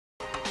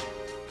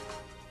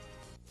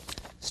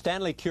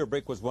Stanley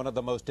Kubrick was one of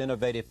the most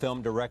innovative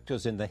film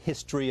directors in the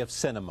history of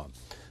cinema.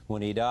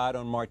 When he died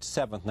on March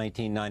 7,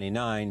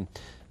 1999,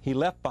 he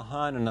left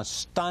behind an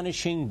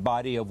astonishing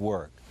body of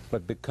work.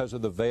 But because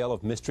of the veil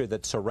of mystery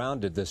that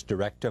surrounded this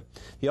director,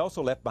 he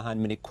also left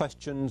behind many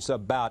questions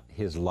about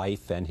his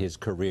life and his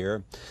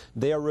career.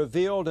 They are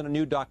revealed in a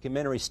new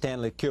documentary,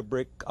 Stanley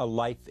Kubrick, A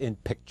Life in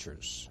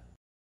Pictures.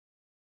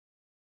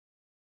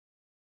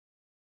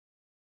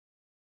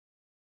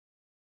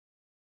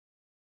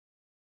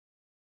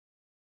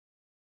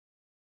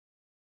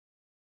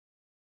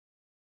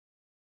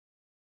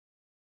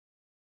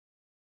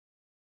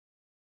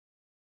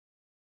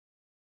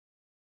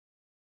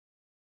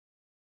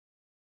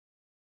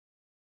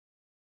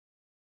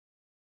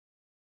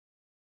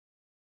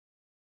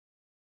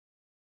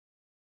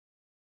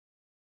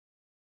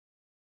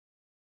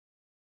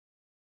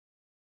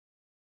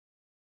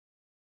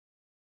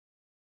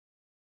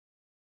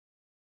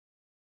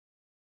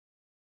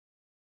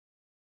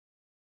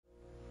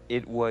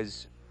 It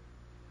was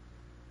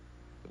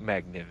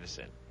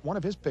magnificent. One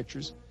of his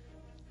pictures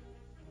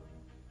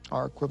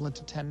are equivalent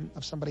to 10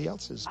 of somebody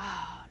else's.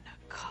 Oh,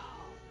 Nicole.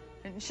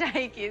 And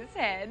shake his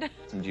head.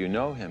 Do you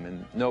know him?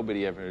 And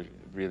nobody ever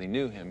really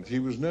knew him. He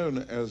was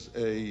known as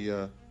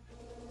a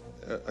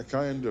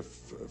kind of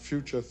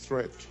future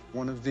threat.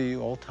 One of the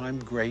all-time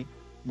great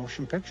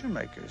motion picture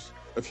makers.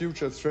 A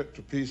future threat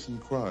to peace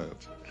and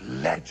quiet.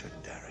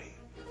 Legendary.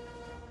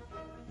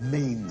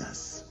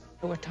 Meanness.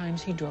 There were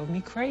times he drove me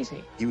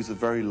crazy. He was a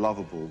very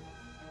lovable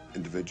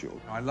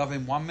individual. I love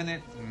him 1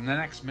 minute, and the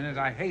next minute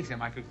I hate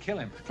him. I could kill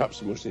him. Perhaps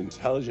the most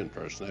intelligent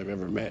person I've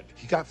ever met.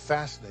 He got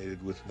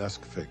fascinated with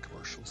Nescafe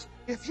commercials.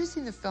 Have you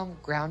seen the film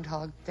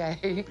Groundhog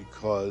Day?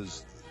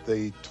 Because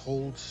they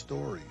told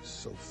stories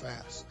so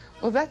fast.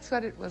 Well, that's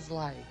what it was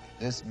like.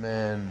 This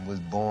man was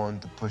born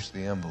to push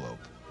the envelope.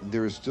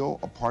 There is still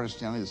a part of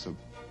Stanley that's a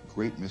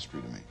great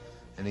mystery to me.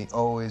 And he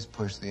always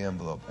pushed the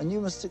envelope. And you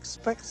must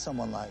expect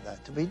someone like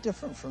that to be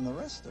different from the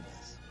rest of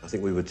us. I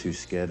think we were too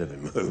scared of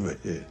him over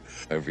here.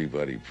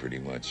 Everybody pretty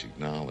much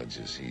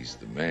acknowledges he's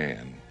the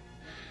man.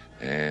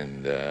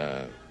 And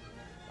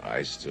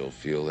I still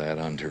feel that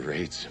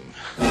underrates him.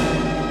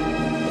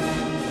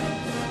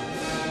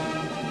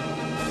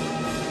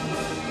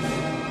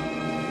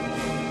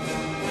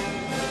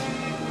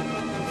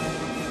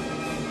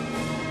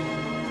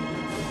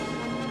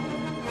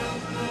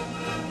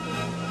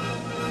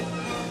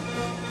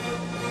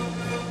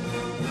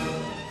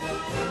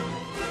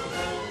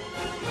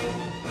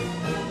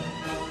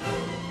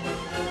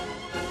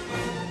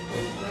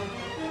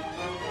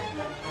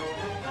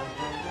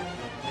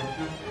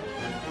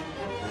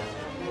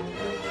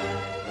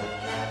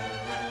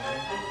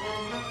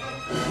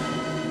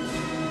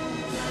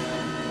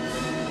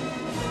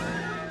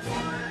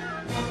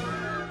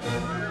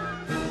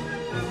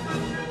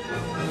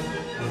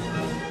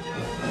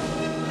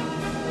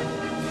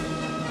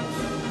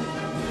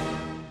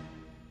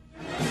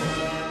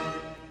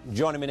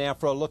 Joining me now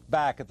for a look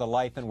back at the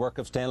life and work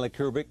of Stanley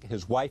Kubrick,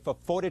 his wife of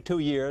 42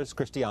 years,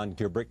 Christiane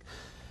Kubrick,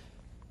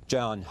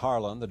 John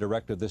Harlan, the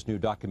director of this new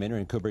documentary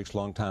and Kubrick's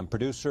longtime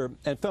producer,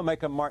 and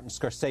filmmaker Martin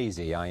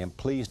Scorsese. I am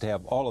pleased to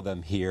have all of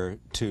them here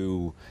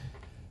to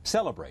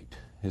celebrate,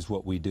 is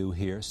what we do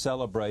here,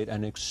 celebrate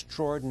an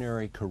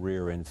extraordinary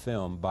career in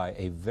film by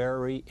a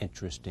very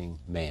interesting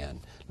man.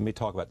 Let me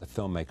talk about the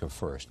filmmaker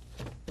first.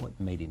 What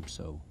made him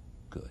so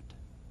good?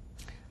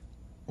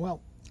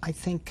 Well, I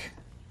think,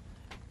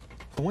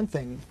 for one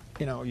thing,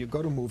 you know, you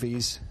go to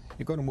movies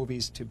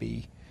to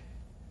be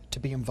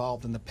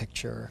involved in the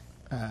picture,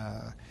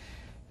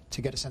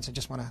 to get a sense.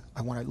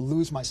 I want to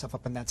lose myself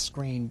up in that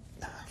screen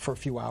for a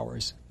few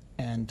hours,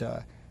 and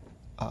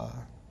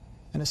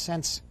in a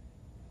sense,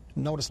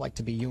 know what it's like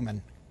to be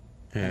human,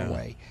 in a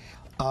way.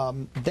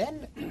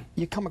 Then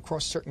you come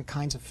across certain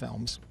kinds of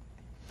films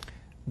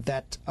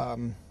that,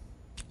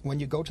 when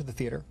you go to the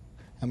theater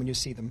and when you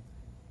see them,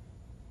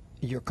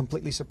 you're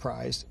completely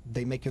surprised.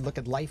 They make you look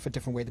at life a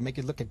different way. They make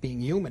you look at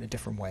being human a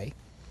different way.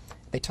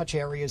 They touch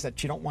areas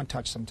that you don't want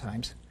touched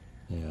sometimes.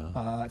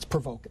 Yeah. It's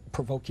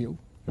provoke you,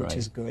 which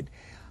is good.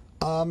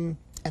 And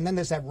then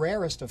there's that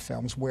rarest of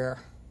films where,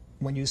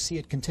 when you see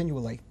it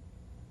continually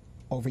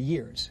over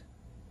years,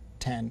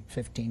 10,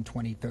 15,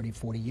 20, 30,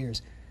 40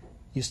 years,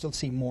 you still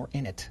see more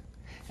in it.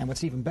 And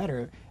what's even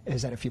better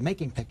is that if you're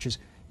making pictures,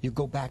 you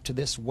go back to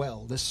this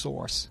well, this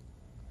source,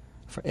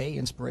 for A,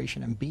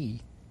 inspiration, and B,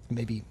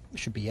 maybe it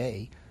should be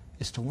A,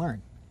 is to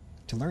learn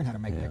how to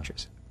make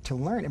pictures. To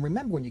learn, and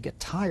remember, when you get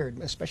tired,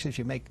 especially if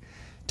you make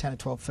 10 or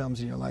 12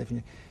 films in your life,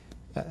 and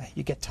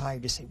you get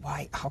tired, you say,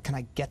 why, how can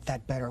I get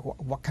that better?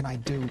 What can I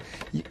do?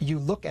 You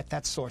look at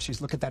that source, you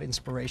look at that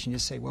inspiration, you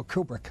say, well,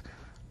 Kubrick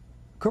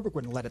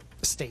wouldn't let it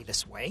stay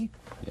this way.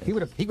 Yes. He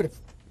would have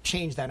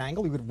changed that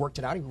angle. He would have worked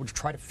it out. He would have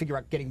tried to figure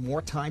out getting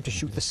more time to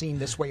shoot the scene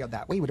this way or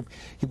that way.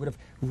 He would have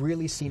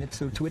really seen it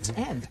to its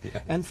end.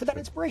 And for that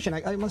inspiration,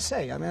 I must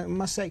say,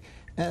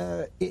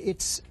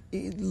 it's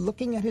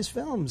looking at his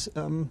films.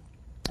 And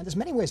there's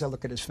many ways I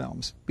look at his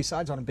films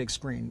besides on a big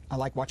screen. I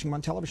like watching them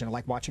on television. I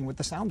like watching with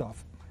the sound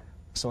off.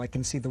 so I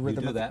can see the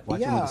rhythm. You do of that?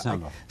 Watch him with the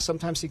sound off.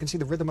 Sometimes you can see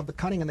the rhythm of the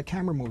cutting and the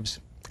camera moves.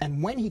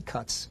 And when he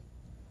cuts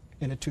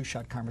in a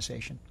two-shot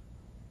conversation,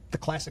 the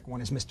classic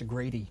one is Mr.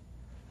 Grady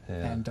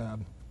and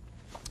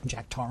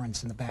Jack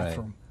Torrance in the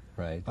bathroom,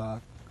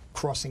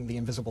 crossing the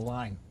invisible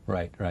line.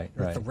 With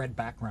the red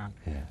background.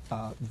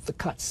 The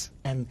cuts.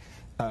 And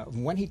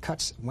when he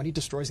cuts, when he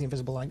destroys the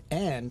invisible line,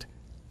 and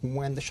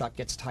when the shot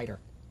gets tighter,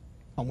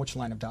 on which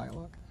line of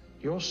dialogue?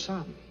 Your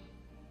son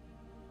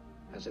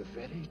has a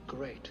very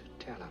great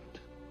talent.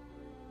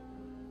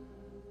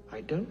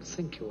 I don't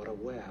think you are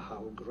aware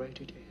how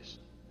great it is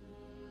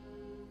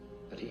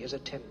that he is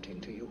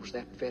attempting to use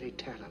that very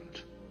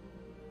talent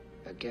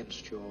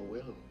against your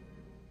will.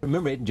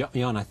 Remember,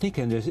 Jan, I think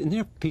isn't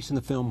there a piece in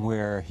the film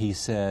where he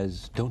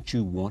says, "Don't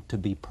you want to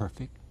be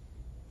perfect?"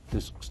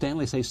 Does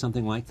Stanley say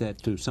something like that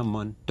to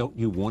someone? Don't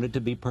you want it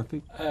to be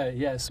perfect?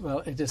 Yes.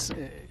 Well, it's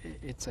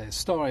a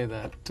story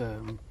that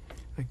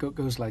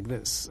goes like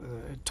this.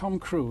 Tom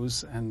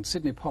Cruise and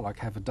Sidney Pollack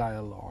have a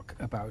dialogue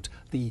about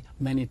the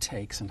many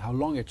takes and how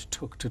long it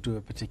took to do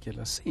a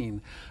particular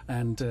scene.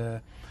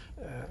 And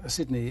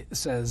Sidney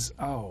says,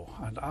 "Oh,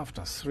 and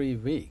after 3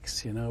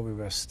 weeks, you know, we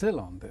were still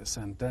on this."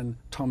 And then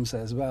Tom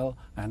says, "Well,"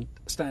 and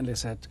Stanley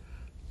said,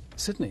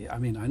 "Sidney, I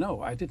mean, I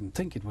know, I didn't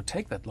think it would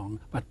take that long,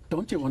 but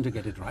don't you want to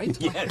get it right?"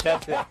 Yeah,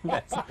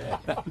 that's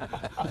it.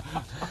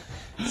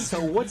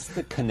 So what's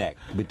the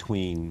connect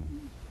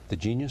between the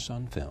genius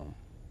on film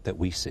that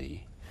we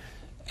see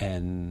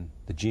and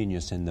the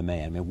genius in the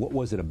man? I mean, what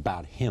was it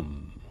about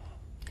him?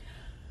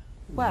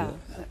 Well,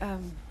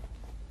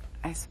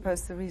 I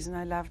suppose the reason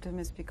I loved him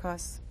is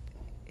because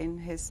in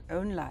his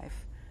own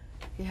life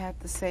he had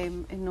the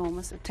same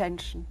enormous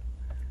attention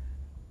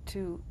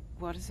to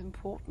what is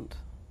important.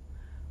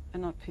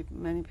 And not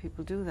many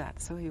people do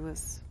that, so he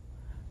was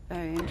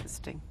very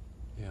interesting.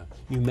 Yeah.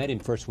 You met him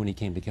first when he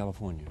came to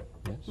California,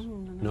 yes?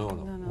 No.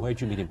 Why did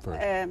you meet him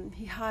first?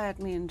 He hired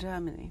me in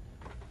Germany.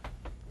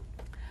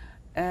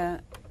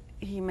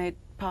 He made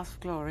Path of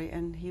Glory,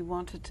 and he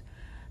wanted,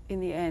 in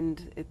the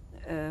end,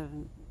 a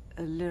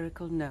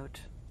lyrical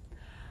note.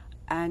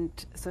 And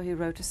so he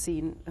wrote a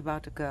scene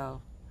about a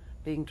girl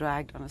being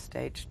dragged on a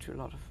stage to a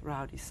lot of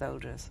rowdy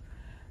soldiers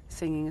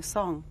singing a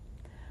song.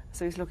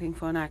 So he's looking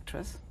for an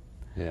actress.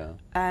 Yeah.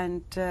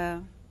 And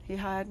he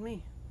hired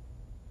me.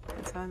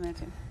 That's how I met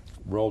him.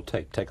 Roll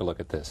tape. Take a look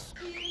at this.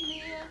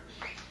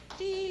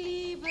 Die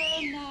Liebe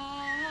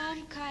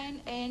nahm kein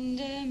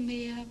Ende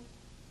mehr.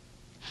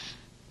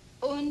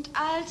 Und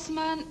als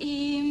man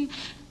ihm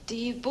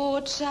die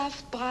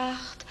Botschaft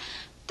bracht,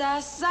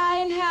 dass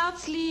sein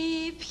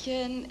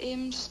Herzliebchen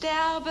im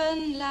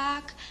Sterben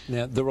lag.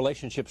 Now, the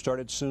relationship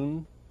started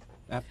soon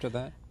after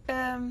that?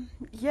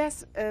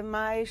 Yes,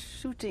 my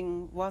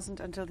shooting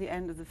wasn't until the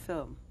end of the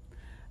film.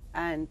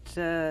 And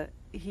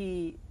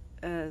he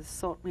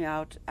sought me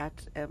out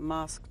at a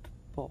masked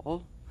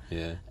ball.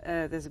 Yeah.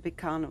 There's a big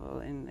carnival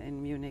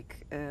in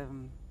Munich,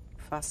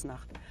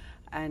 Fasnacht,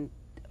 and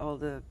all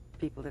the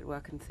people that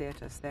work in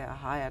theaters, they are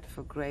hired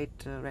for great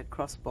Red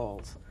Cross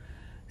balls.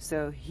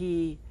 So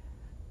he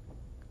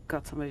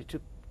got somebody to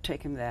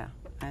take him there,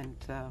 and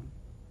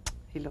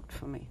he looked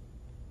for me.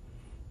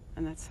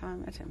 And that's how I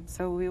met him.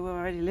 So we were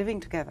already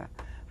living together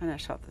when I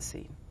shot the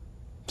scene.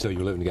 So you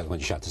were living together when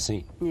you shot the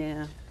scene?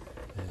 Yeah.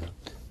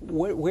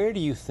 Where do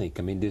you think,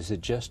 I mean, is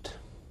it just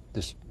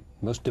this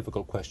most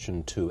difficult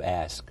question to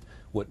ask,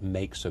 what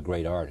makes a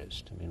great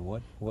artist? I mean,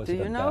 what was it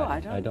about? Do you know?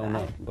 I don't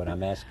know, but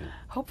I'm asking.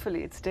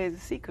 Hopefully it stays a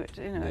secret.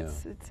 You know, Yeah.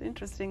 it's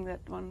interesting that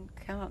one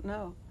cannot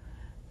know.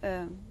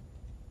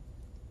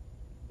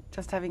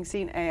 Just having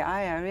seen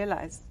AI, I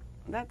realized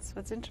that's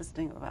what's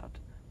interesting about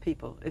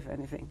people, if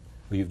anything.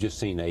 Well, you've just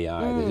seen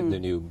AI, the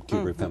new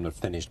Kubrick film that's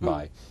finished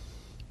by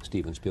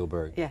Steven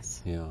Spielberg.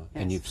 Yes. Yeah. Yes,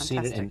 And you've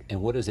seen it,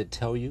 and what does it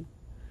tell you?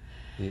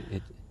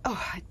 It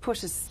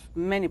pushes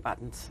many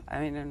buttons. I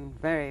mean, and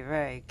very,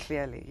 very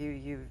clearly.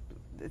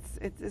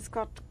 It's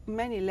got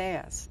many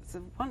layers. It's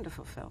a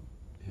wonderful film.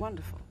 Yeah.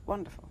 Wonderful,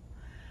 wonderful.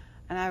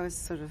 And I was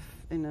sort of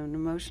in an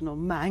emotional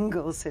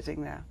mangle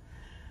sitting there.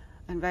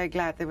 I'm very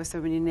glad there were so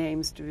many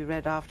names to be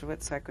read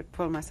afterwards so I could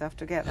pull myself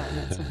together. And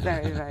it's a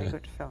very, very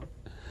good film.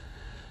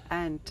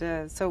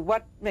 And so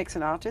what makes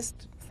an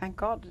artist? Thank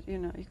God, you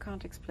know, you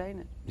can't explain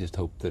it. Just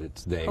hope that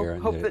it's there.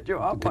 Hope that you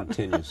are one.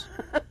 Continues.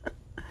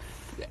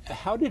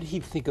 How did he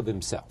think of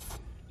himself?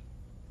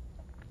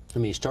 I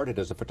mean, he started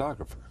as a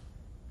photographer.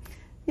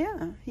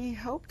 Yeah, he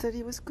hoped that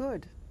he was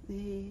good.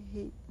 He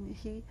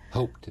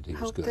hoped that he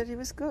was hoped good. that he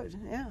was good.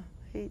 Yeah,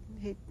 he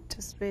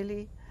just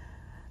really.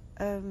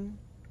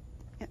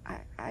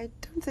 I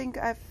don't think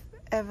I've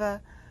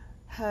ever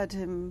heard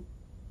him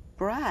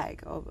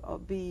brag or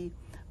be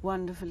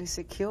wonderfully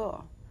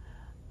secure.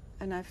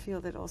 And I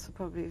feel that also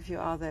probably if you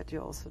are that,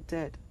 you're also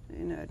dead.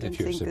 You know, I don't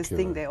think this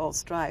thing they all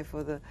strive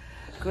for the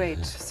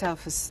great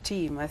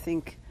self-esteem. I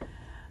think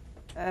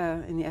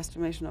in the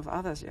estimation of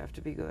others, you have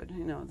to be good.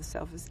 You know, the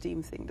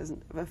self-esteem thing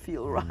doesn't ever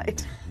feel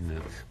right.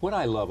 No. What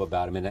I love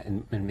about him,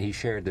 and he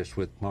shared this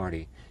with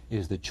Marty,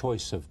 is the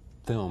choice of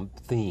film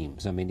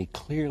themes. I mean, he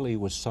clearly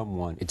was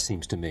someone, it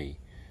seems to me,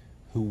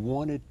 who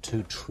wanted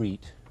to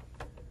treat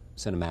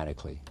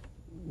cinematically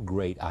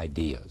great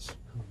ideas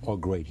or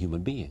great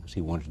human beings.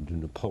 He wanted to do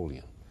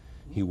Napoleon.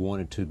 He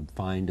wanted to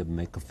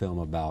make a film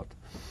about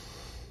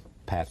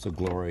Paths of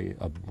Glory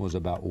was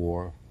about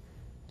war.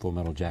 Full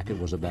Metal Jacket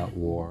was about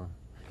war.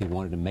 He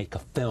wanted to make a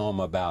film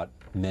about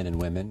men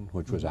and women,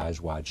 which was Eyes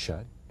Wide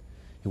Shut.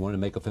 He wanted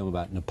to make a film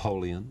about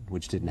Napoleon,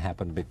 which didn't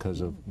happen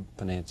because of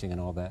financing and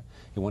all that.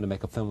 He wanted to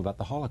make a film about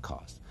the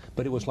Holocaust.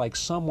 But it was like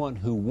someone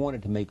who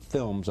wanted to make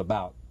films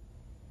about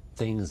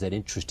things that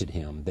interested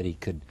him, that he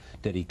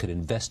could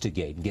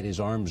investigate and get his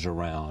arms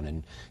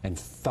around and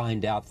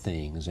find out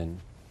things. And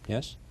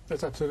yes?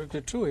 That's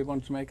absolutely true. He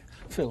wanted to make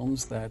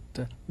films that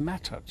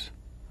mattered,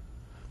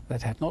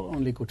 that had not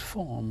only good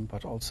form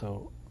but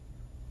also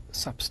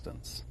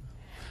substance.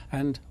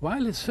 And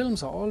while his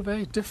films are all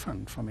very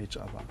different from each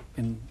other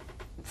in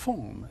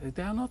form,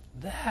 they are not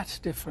that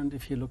different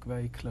if you look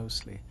very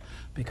closely,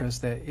 because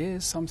there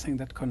is something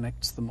that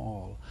connects them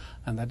all,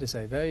 and that is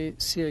a very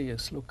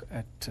serious look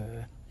at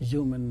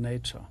human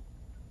nature,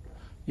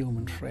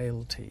 human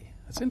frailty.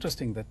 It's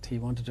interesting that he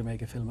wanted to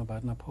make a film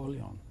about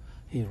Napoleon.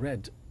 He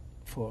read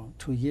for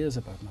 2 years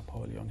about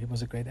Napoleon. He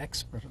was a great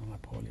expert on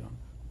Napoleon.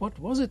 What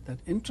was it that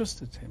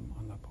interested him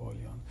on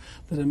Napoleon?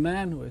 That a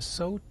man who is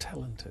so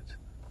talented,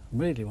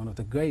 really one of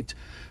the great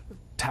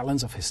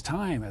talents of his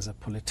time as a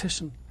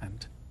politician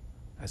and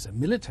as a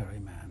military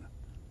man,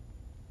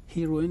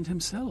 he ruined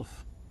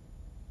himself.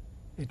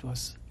 It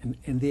was,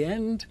 in the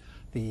end,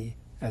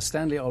 as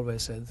Stanley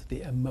always said,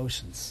 the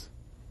emotions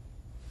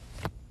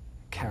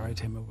carried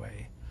him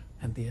away,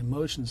 and the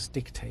emotions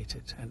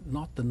dictated, and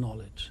not the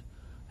knowledge,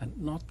 and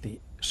not the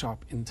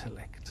sharp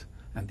intellect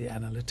and the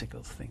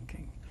analytical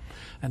thinking.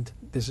 And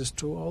this is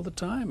true all the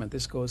time, and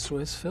this goes through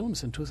his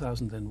films. In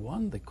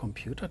 2001, the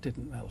computer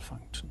didn't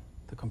malfunction.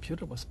 The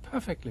computer was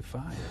perfectly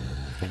fine.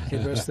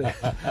 It was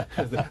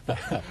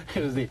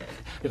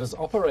it was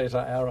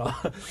operator error.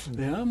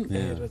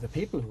 It was the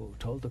people who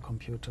told the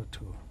computer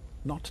to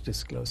not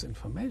disclose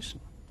information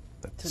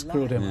that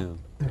screwed him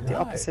up. The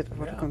opposite of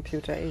what a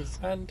computer is.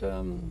 And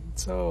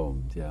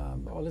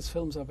all his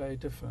films are very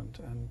different.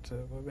 And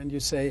when you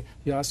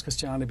asked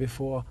Christiane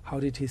before, how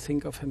did he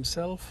think of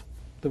himself?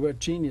 The word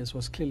genius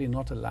was clearly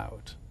not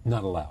allowed.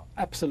 Not allowed.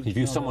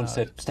 Absolutely. If someone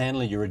said,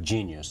 "Stanley, you're a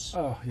genius."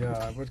 Oh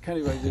yeah, but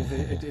anyway,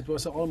 it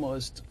was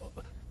almost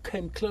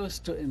came close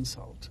to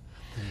insult,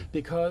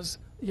 because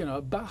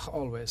Bach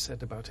always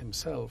said about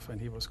himself, when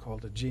he was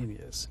called a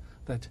genius,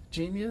 that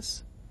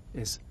genius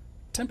is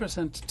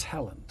 10%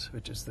 talent,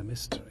 which is the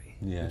mystery,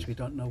 which we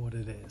don't know what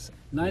it is.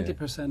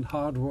 90%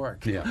 hard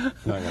work. Yeah,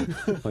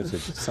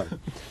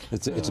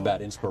 it's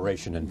about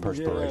inspiration and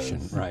perspiration,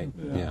 right?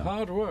 Yeah.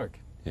 Hard work.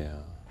 Yeah.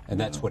 And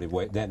that's what it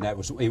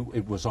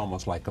was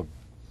almost like a...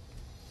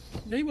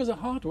 He was a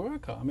hard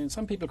worker. I mean,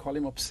 some people call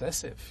him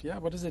obsessive. Yeah,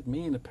 what does it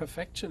mean, a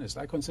perfectionist?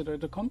 I consider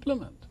it a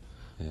compliment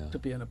to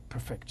be a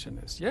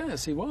perfectionist.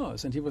 Yes, he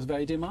was, and he was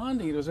very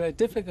demanding, it was very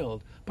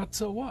difficult, but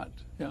so what?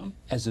 Yeah.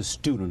 As a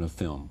student of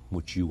film,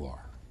 which you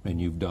are, and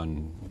you've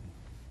done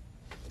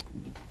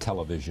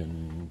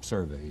television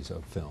surveys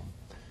of film,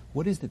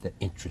 what is it that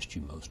interests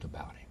you most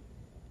about him?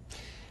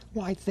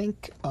 Well, I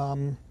think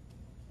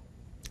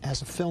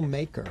as a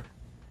filmmaker,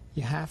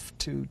 you have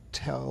to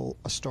tell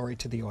a story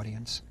to the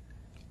audience.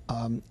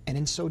 And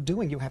in so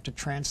doing, you have to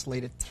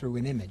translate it through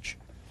an image,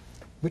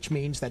 which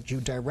means that you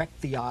direct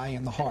the eye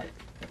and the heart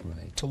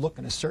to look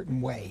in a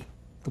certain way,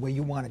 the way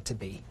you want it to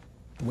be,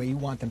 the way you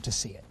want them to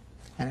see it.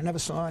 And I never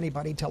saw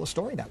anybody tell a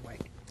story that way.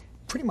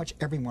 Pretty much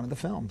every one of the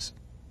films.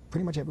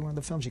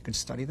 You can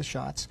study the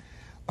shots.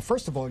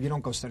 First of all, you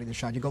don't go study the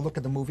shot. You go look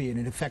at the movie and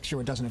it affects you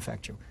or doesn't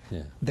affect you.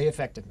 Yeah. They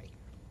affected me.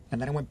 And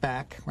then I went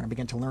back, when I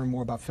began to learn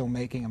more about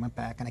filmmaking, I went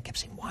back and I kept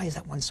saying, why is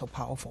that one so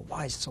powerful?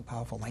 Why is it so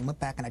powerful? And I went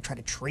back and I tried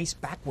to trace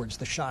backwards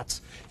the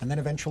shots. And then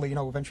eventually,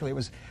 it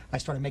was, I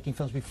started making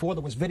films before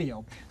there was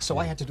video. So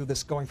I had to do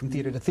this going from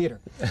theater to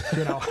theater,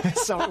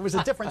 So it was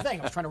a different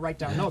thing. I was trying to write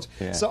down notes.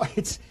 Yeah. So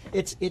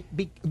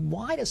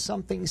why does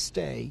something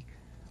stay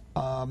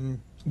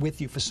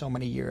with you for so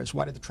many years?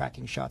 Why did the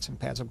tracking shots in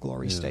Paths of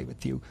Glory stay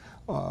with you?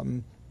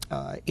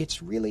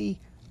 It's really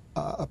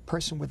a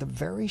person with a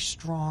very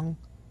strong,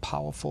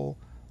 powerful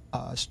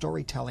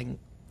storytelling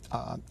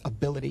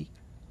ability,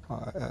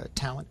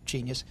 talent,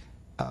 genius,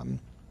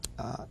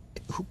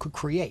 who could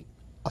create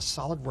a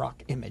solid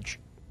rock image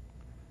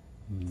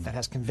that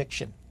has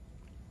conviction.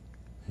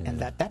 And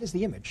that is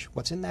the image.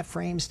 What's in that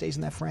frame stays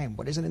in that frame.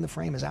 What isn't in the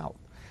frame is out.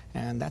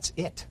 And that's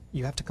it.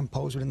 You have to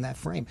compose it in that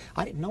frame.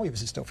 I didn't know he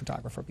was a still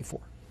photographer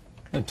before.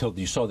 Until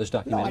you saw this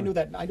documentary? No, I knew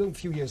that. I knew a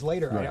few years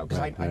later,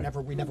 because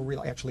we never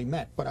really actually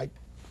met. But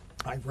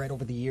I've read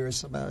over the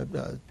years,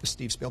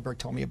 Steve Spielberg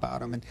told me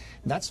about him and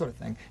that sort of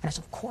thing. And I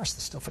said, of course,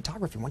 the still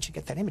photography, once you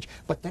get that image.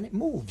 But then it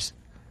moves.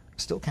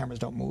 Still cameras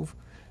don't move,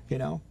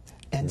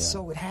 And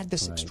so it had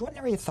this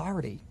extraordinary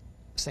authority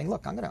saying,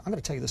 look, I'm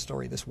gonna tell you the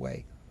story this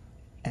way,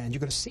 and you're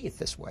going to see it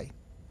this way.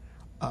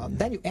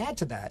 Then you add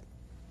to that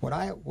what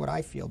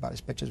I feel about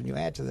his pictures. When you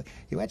add to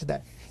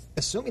that,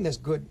 assuming there's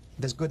good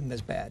and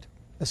there's bad.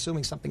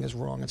 Assuming something is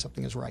wrong and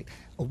something is right.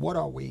 What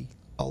are we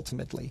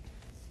ultimately,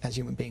 as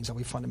human beings, are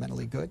we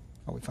fundamentally good?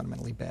 Are we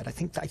fundamentally bad? I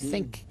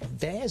think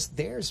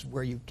there's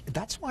where you.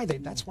 That's why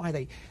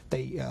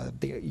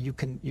you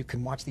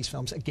can watch these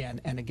films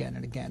again and again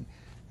and again.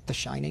 The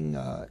Shining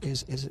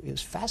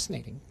is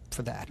fascinating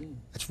for that.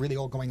 It's really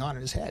all going on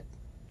in his head,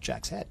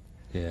 Jack's head.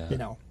 Yeah. You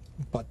know,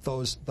 but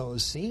those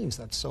scenes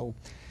that's so.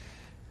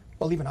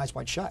 Well, even Eyes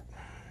Wide Shut,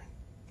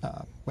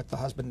 with the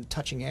husband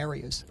touching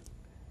areas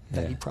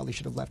that he probably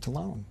should have left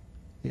alone.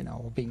 You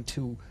know, being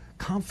too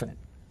confident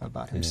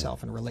about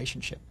himself and a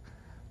relationship.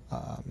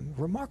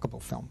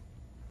 Remarkable film,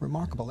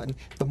 remarkable. And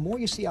the more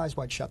you see Eyes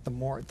Wide Shut, the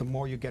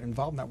more you get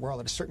involved in that world.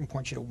 At a certain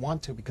point, you don't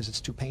want to because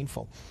it's too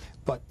painful.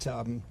 But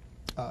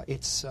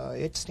it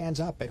stands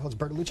up. It holds.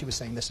 Bertolucci was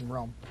saying this in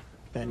Rome,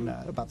 and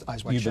about the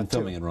Eyes Wide Shut. You've been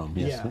filming in Rome,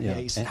 yes. Yeah.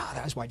 He said, "Oh,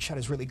 the Eyes Wide Shut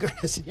is really good."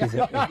 Said,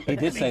 he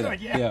did say that.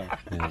 Yeah.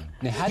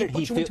 Now, how did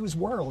he feel? Into his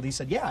world. He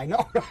said, "Yeah, I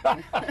know."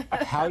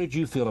 How did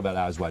you feel about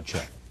Eyes Wide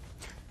Shut?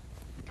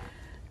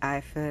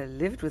 I've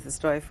lived with the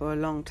story for a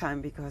long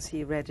time because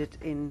he read it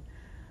in.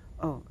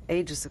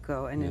 Ages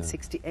ago, and in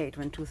 '68,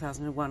 when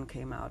 2001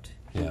 came out,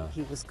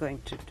 he was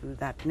going to do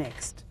that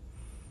next.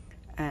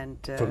 And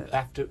from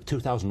after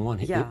 2001,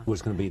 it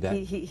was going to be that.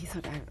 He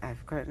thought,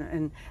 I've got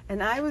it.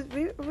 And I was,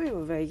 we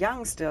were very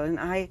young still, and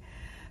I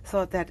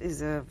thought that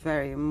is a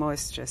very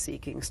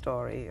moisture-seeking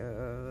story,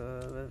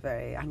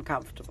 very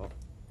uncomfortable.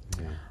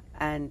 Yeah.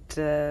 And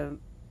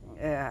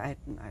I'd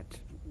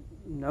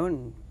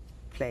known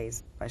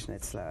plays by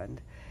Schnitzler,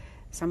 and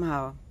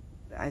somehow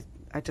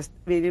I just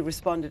really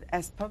responded,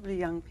 as probably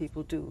young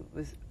people do,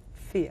 with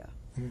fear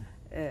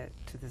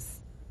to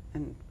this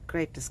and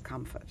great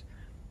discomfort.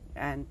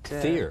 And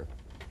fear?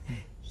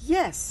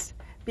 Yes,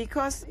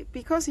 because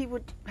he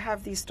would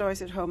have these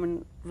stories at home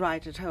and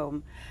write at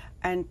home,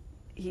 and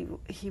he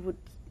would,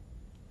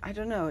 I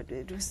don't know,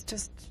 it was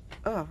just,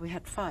 we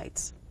had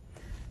fights.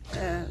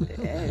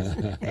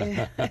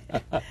 It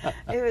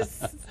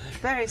was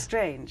very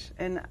strange,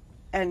 and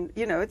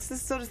you know, it's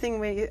this sort of thing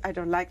where I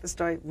don't like the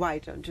story. Why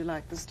don't you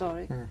like the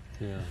story? And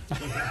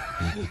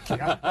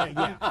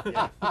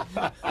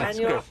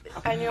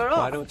you're off.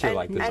 Why don't you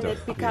like the story? And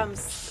it becomes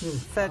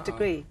third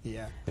degree.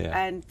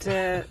 And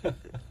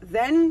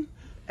then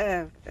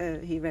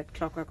he read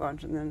Clockwork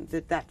Orange and then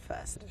did that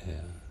first.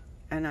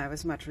 And I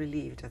was much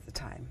relieved at the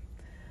time.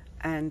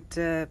 And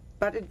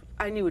but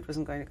I knew it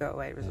wasn't going to go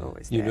away. It was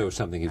always there. You knew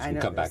something he was going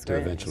to come back to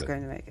eventually. I was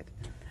going to make it.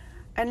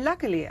 And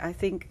luckily, I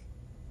think,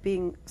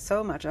 being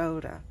so much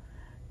older,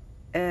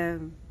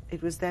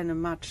 it was then a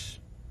much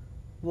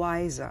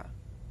wiser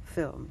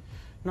film,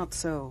 not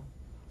so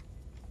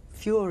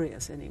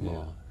furious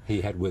anymore. He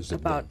had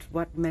wisdom about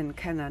what men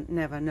can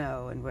never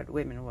know and what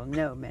women will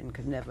know men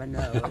could never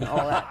know and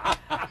all that.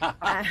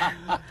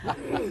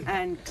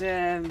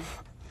 And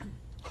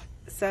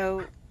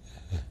so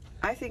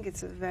I think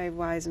it's a very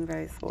wise and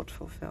very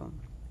thoughtful film,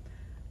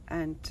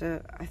 and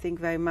I think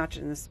very much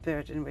in the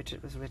spirit in which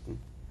it was written.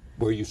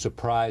 Were you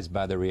surprised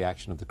by the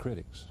reaction of the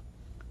critics?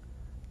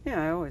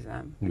 Yeah, I always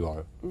am. You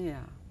are?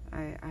 Yeah.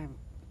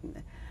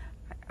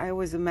 I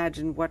always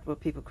imagine what will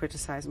people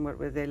criticize and what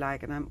will they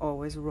like, and I'm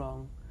always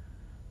wrong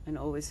and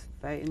always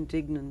very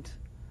indignant,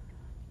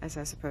 as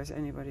I suppose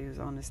anybody who's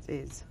honest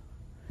is.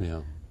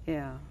 Yeah.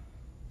 Yeah.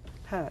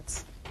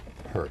 Hurts.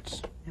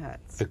 Hurts.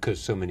 Hurts. Because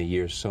so many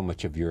years, so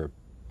much of your...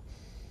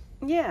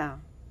 Yeah.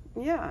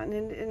 Yeah, and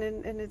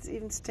it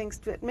even stinks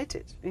to admit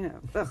it, you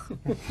know.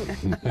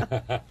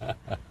 Ugh.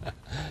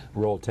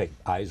 Roll tape,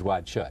 Eyes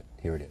Wide Shut.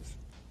 Here it is.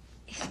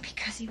 It's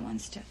because he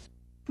wants to f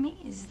me?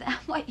 Is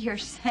that what you're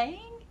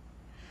saying?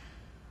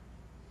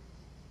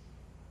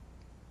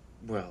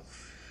 Well,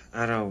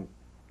 I don't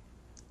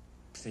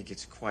think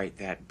it's quite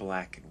that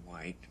black and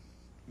white,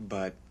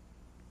 but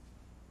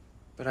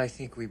I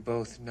think we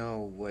both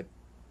know what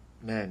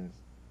men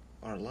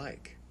are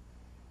like.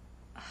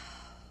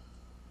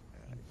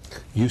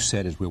 You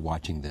said as we're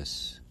watching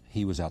this,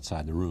 he was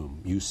outside the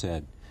room. You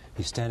said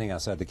he's standing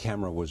outside. The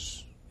camera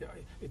was... Yeah,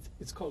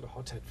 it's called a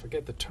hothead.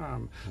 Forget the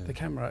term. Yeah. The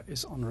camera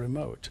is on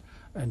remote.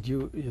 And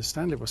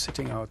Stanley was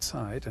sitting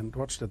outside and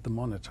watched at the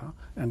monitor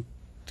and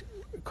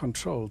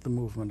controlled the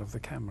movement of the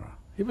camera.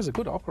 He was a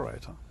good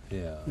operator.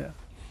 Yeah. Yeah.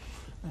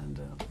 And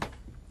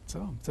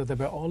so they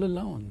were all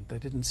alone. They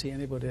didn't see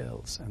anybody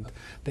else. And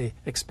they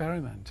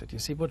experimented. You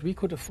see, what we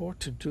could afford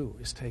to do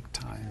is take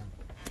time.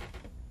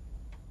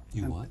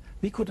 You what?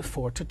 We could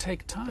afford to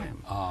take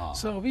time.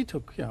 So we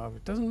took,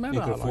 it doesn't matter.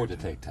 You could afford to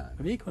take time.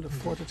 We could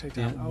afford to take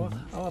time.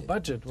 Our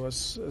budget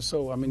was,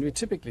 I mean, we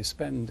typically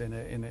spend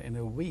in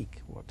a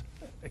week what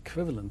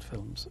equivalent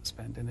films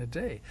spend in a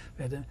day.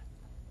 We had a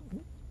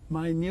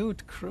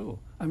minute crew.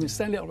 I mean,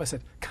 Stanley always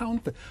said,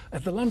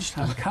 at the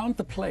lunchtime, count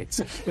the plates.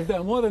 If there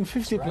are more than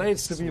 50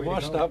 plates to be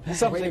washed up,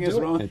 something is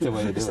wrong. It's the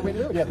way to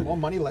do it. Yeah, the more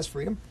money, less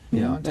freedom.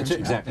 Yeah, that's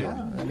exactly right.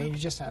 I mean, you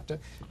just have to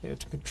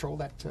control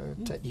that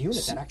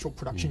unit, that actual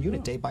production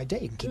unit, day by day.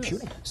 You can keep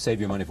shooting. Save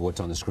your money for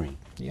what's on the screen.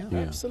 Yeah,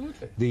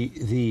 absolutely.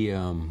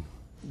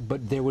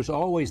 But there was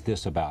always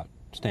this about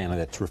Stanley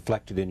that's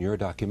reflected in your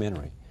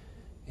documentary.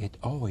 It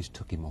always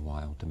took him a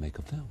while to make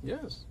a film.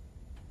 Yes.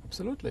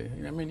 absolutely.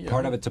 I mean,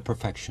 part of it's a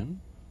perfection.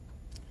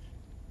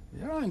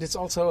 Yeah, and it's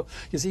also,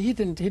 you see, he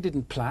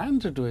didn't plan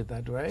to do it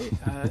that way.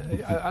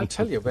 I'll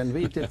tell you, when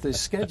we did the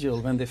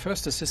schedule, when the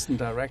first assistant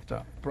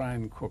director,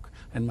 Brian Cook,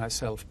 and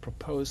myself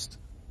proposed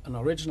an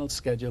original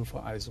schedule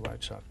for Eyes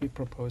Wide Shut, we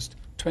proposed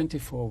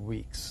 24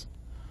 weeks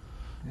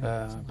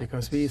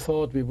because we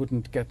thought we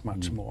wouldn't get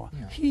much more.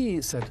 Yeah.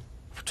 He said,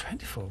 for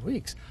 24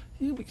 weeks?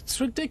 It's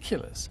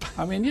ridiculous.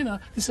 I mean, you know,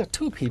 these are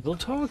two people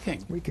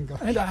talking. We can go.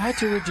 And I had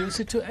to reduce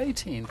it to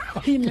 18.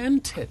 He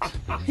meant it.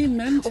 He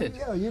meant it.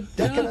 Yeah, I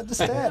can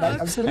understand. I'm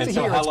good to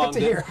hear. How long to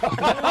hear.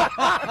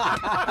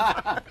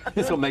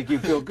 This will make you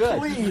feel good.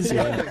 Please.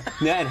 Yeah.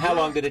 And how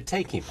long did it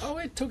take him? Oh,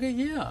 it took a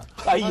year.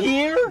 A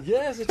year?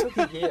 Yes, it took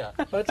a year.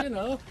 But, you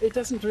know, it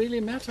doesn't really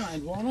matter.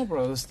 And Warner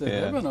Bros.,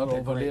 they were not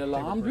overly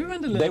alarmed. We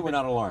went a little They were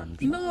not alarmed?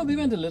 No, we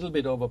went a little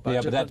bit over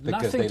budget. Yeah, but that's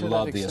because they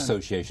love the extent.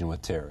 association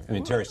with Terry. I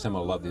mean, Terry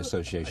Semel loved the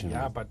association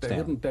with but they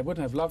Stanley. wouldn't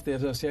have loved the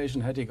association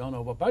had he gone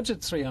over budget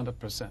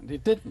 300%. He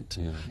didn't.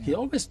 Yeah. He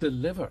always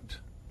delivered.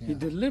 Yeah. He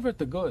delivered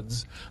the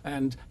goods,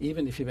 and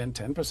even if he went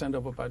 10%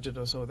 over budget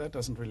or so, that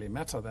doesn't really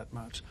matter that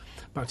much.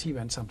 But he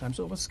went sometimes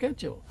over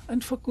schedule,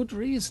 and for good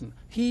reason.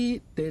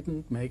 He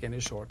didn't make any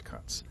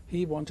shortcuts.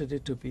 He wanted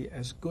it to be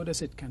as good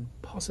as it can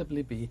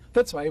possibly be.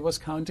 That's why he was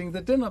counting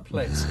the dinner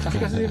plates.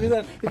 Because if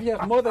you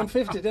have more than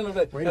 50 dinner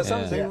plates, there's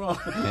something wrong.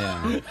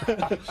 Yeah.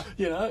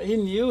 You know, he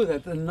knew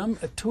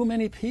that too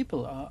many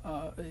people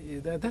are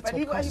that's but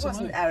he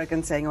wasn't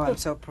arrogant, saying, "Oh, I'm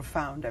so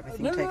profound,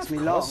 everything takes me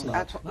long."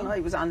 No,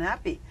 he was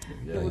unhappy.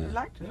 Yeah. He would have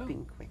liked to have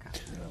been quicker.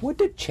 Yeah. What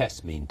did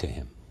chess mean to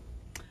him?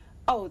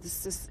 Oh,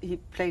 he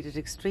played it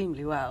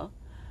extremely well,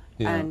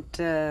 and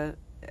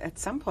at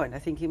some point, I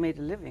think he made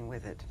a living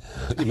with it.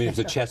 You mean he was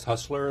a chess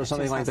hustler or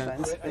something like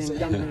that? In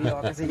young New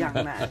York, as a young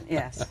man,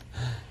 yes.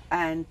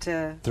 And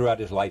throughout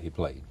his life, he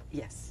played.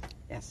 Yes,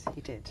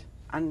 he did.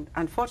 And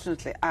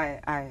unfortunately,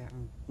 I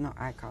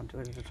can't do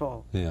it at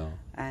all. Yeah.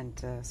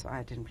 And so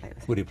I didn't play with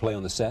him. Would he play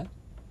on the set?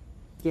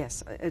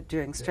 Yes,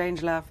 during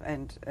Strangelove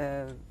and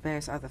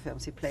various other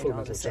films, he played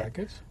on the set.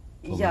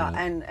 Yeah,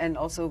 and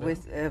also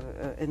with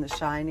in The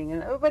Shining,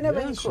 and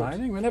whenever he could.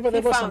 Shining, whenever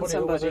there was somebody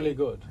who was really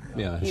good.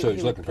 Yeah, so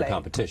he's looking for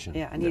competition.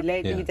 Yeah, and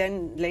he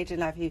then later in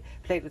life he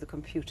played with the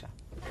computer.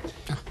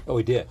 Oh,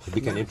 he did. He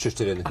became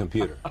interested in the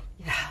computer.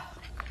 Yeah.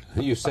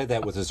 You said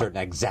that with a certain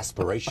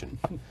exasperation.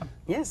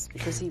 Yes,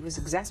 because he was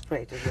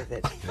exasperated with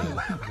it.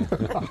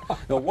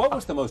 Now, what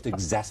was the most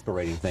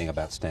exasperating thing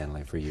about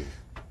Stanley for you?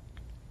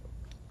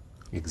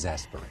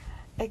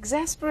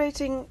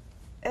 Exasperating.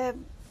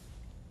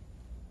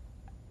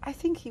 I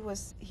think he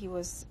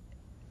was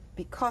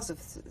because of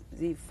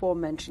the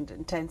aforementioned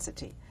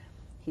intensity.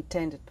 He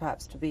tended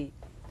perhaps to be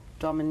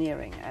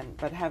domineering,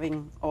 but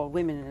having all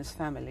women in his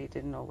family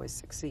didn't always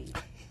succeed.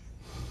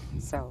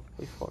 So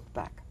we fought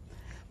back.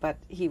 But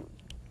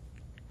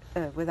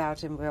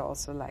without him, we're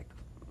also like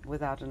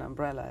without an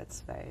umbrella.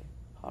 It's very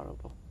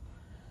horrible.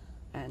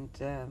 And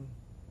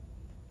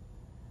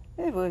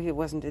he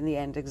wasn't in the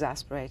end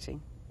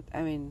exasperating.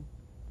 I mean,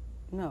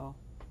 no.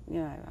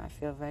 Yeah, I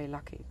feel very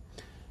lucky.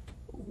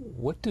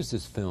 What does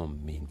this film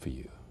mean for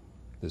you?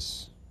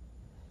 This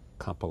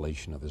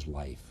compilation of his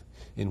life,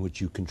 in which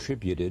you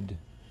contributed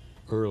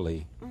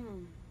early,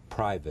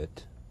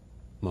 private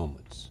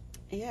moments.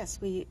 Yes,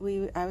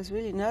 I was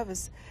really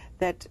nervous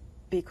that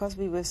because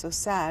we were so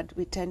sad,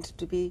 we tended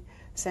to be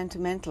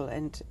sentimental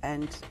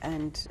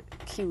and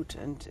cute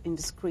and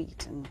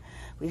indiscreet, and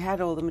we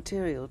had all the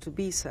material to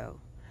be so,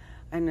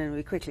 and then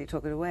we quickly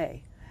took it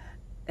away.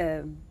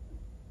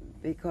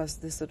 Because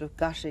this sort of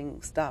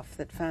gushing stuff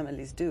that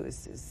families do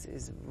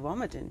is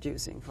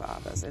vomit-inducing for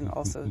others. And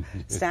also,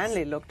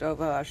 Stanley looked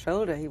over our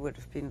shoulder. He would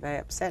have been very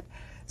upset.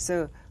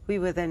 So we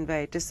were then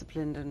very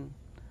disciplined and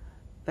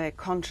very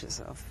conscious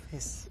of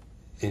his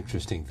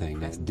interesting thing.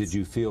 presence. Did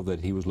you feel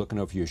that he was looking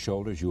over your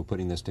shoulders? You were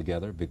putting this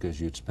together because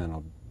you'd spent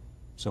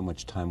so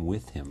much time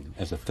with him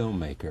as a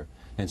filmmaker,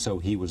 and so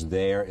he was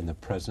there in the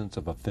presence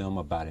of a film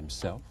about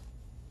himself?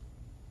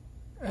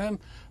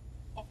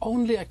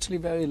 Only actually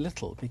very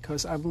little,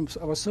 because I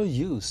was so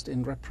used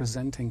in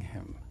representing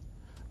him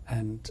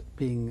and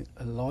being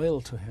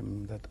loyal to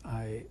him that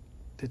I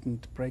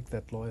didn't break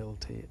that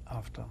loyalty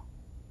after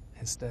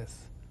his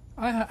death.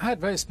 I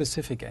had very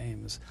specific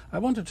aims. I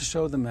wanted to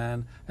show the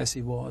man as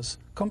he was,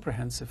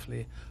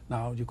 comprehensively.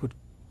 Now, you could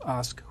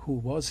ask, who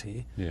was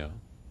he? Yeah.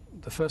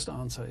 The first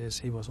answer is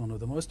he was one of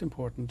the most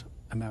important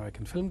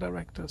American film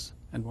directors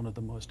and one of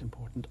the most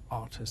important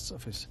artists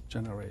of his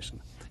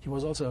generation. He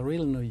was also a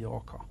real New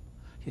Yorker.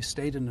 He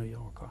stayed a New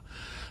Yorker.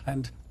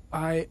 And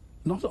I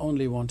not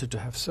only wanted to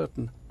have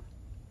certain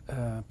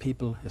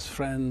people, his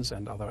friends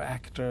and other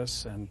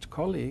actors and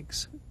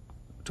colleagues,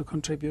 to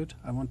contribute.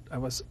 I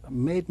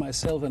made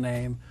myself an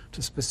aim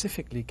to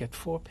specifically get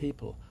 4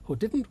 people who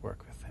didn't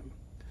work with him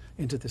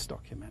into this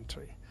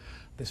documentary.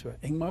 These were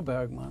Ingmar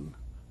Bergman,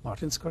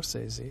 Martin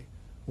Scorsese,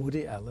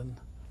 Woody Allen,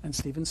 and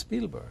Steven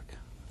Spielberg.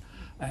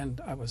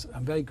 And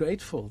I'm very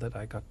grateful that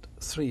I got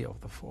 3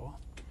 of the 4.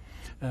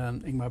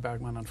 Ingmar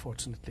Bergman,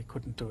 unfortunately,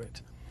 couldn't do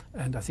it.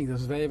 And I think that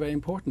was very, very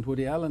important,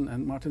 Woody Allen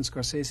and Martin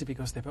Scorsese,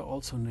 because they were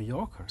also New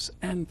Yorkers,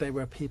 and they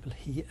were people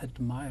he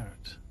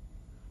admired.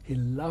 He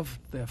loved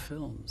their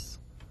films.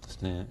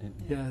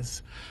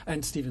 Yes.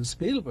 And Steven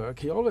Spielberg,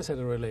 he always had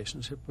a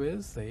relationship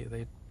with.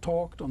 They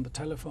talked on the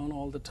telephone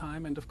all the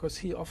time, and of course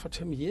he offered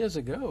him years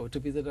ago to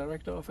be the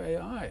director of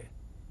AI.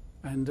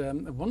 And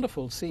a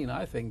wonderful scene,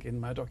 I think, in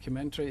my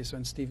documentary is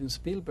when Steven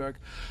Spielberg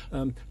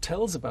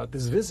tells about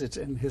this visit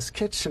in his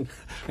kitchen.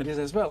 And he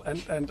says, well,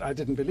 and I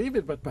didn't believe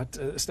it, but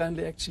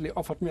Stanley actually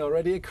offered me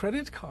already a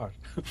credit card,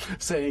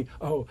 saying,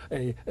 oh,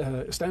 a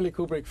Stanley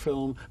Kubrick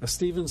film, a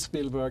Steven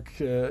Spielberg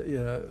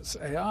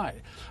AI.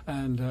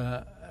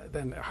 And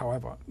then,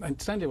 however,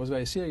 and Stanley was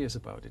very serious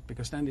about it,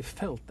 because Stanley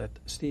felt that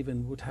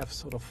Steven would have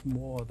sort of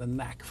more the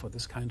knack for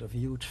this kind of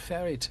huge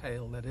fairy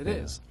tale that it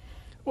is.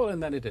 Well,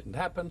 and then it didn't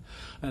happen,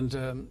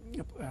 and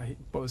he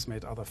both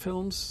made other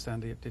films.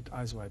 Stanley did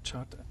Eyes Wide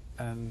Shut,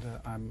 and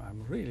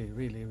I'm really,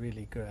 really,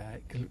 really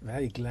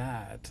very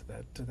glad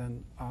that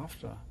then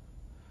after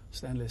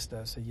Stanley's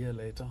death a year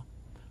later,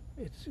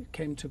 it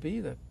came to be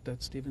that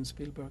Steven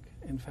Spielberg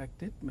in fact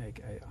did make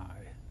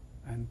AI,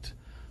 and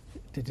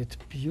did it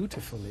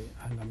beautifully.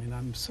 And I mean,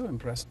 I'm so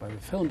impressed by the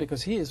film,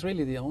 because he is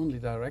really the only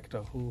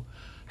director who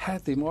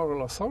had the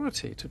moral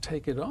authority to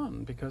take it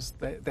on, because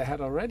they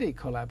had already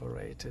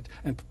collaborated,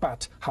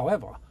 but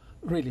however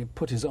really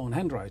put his own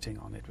handwriting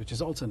on it, which is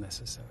also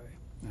necessary.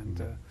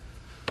 And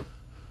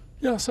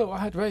yeah, so I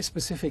had very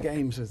specific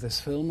aims with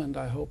this film, and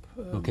I hope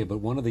okay, but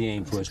one of the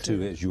aims was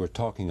to, as you were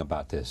talking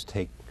about this,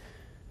 take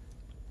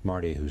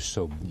Marty, who's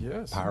so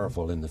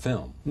powerful in the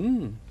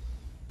film,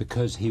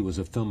 because he was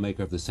a filmmaker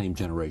of the same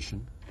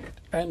generation.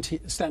 And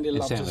Stanley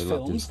loved his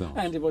films,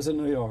 and he was a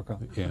New Yorker.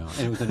 Yeah, and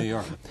he was a New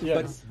Yorker.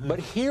 Yes. But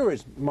here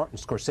is Martin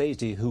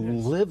Scorsese, who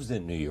lives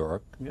in New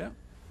York. Yeah.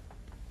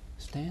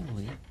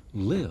 Stanley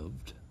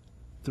lived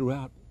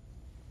throughout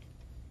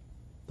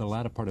the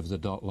latter part of his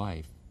adult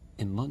life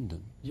in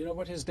London. You know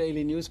what his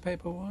daily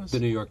newspaper was? The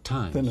New York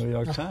Times. The New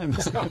York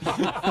Times.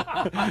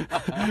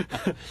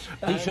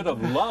 He should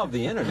have loved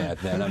the internet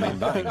then. I mean,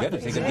 my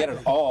goodness, he could get it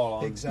all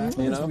on.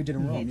 Exactly. You know? We did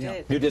in Rome.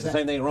 You did the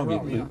same thing in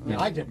Rome.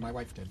 I did. My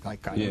wife did.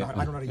 Like, I don't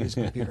know how to use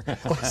a computer.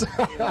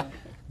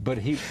 But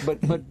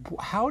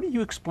how do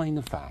you explain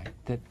the fact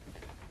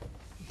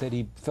that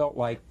he felt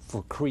like,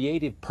 for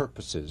creative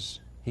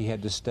purposes, he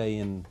had to stay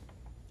in?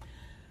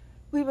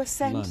 We were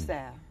sent London.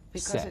 there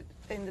because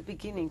in the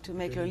beginning, to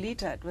make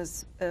Lolita, it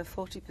was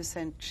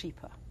 40%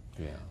 cheaper.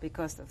 Yeah.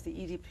 Because of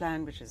the ED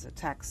plan, which is a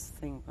tax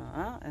thing,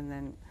 and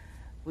then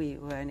we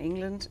were in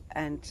England,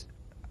 and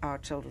our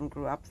children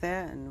grew up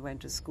there and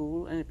went to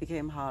school, and it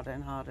became harder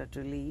and harder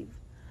to leave.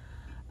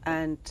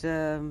 And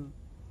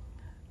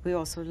we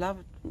also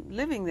loved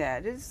living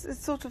there. It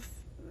sort of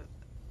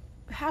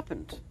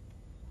happened.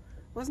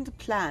 It wasn't a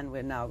plan,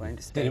 we're now going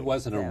to stay. And it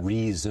wasn't a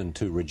reason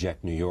to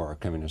reject New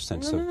York, I mean, in a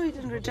sense of... No, he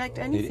didn't reject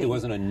anything. It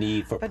wasn't a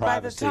need for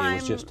privacy, it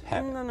was just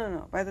habit.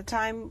 No. By the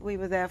time we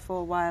were there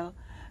for a while,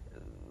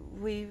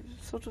 we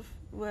sort of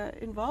were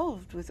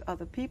involved with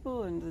other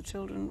people and the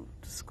children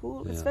to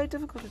school. Yeah. It's very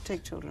difficult to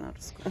take children out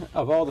of school.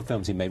 Of all the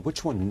films he made,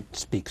 which one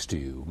speaks to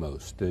you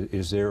most?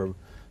 Is there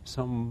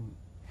some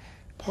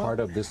part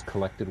of this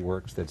collected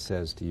works that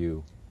says to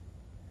you...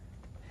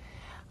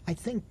 I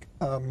think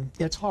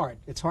it's hard.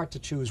 It's hard to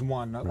choose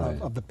one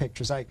of the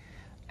pictures. I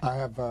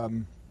have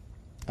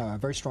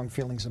very strong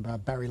feelings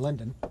about Barry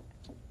Lyndon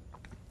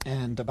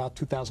and about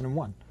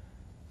 2001,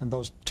 and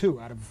those two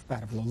out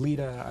of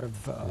Lolita, out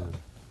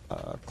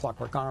of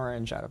Clockwork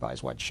Orange, out of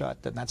Eyes Wide Shut,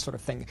 and that sort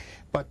of thing.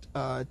 But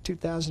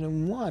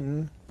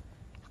 2001,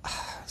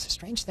 it's a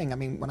strange thing. I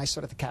mean, when I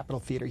started at the Capitol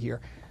Theater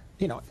here,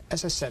 you know,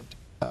 as I said,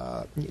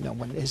 you know,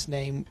 when his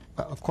name,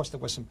 of course,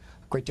 there was some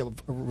great deal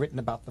written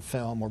about the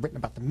film, or written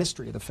about the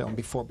mystery of the film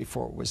before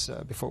it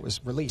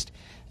was released,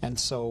 and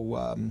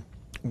so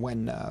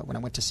when I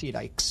went to see it,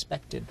 I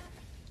expected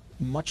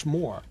much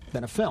more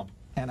than a film,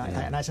 and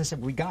and as I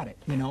said, we got it,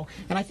 you know.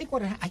 And I think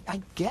what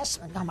I guess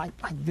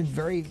I've been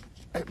very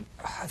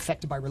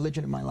affected by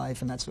religion in my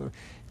life, and that sort of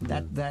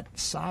that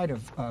side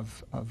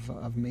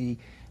of me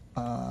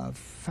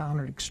found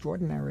an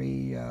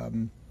extraordinary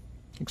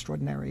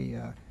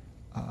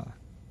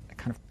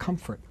kind of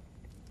comfort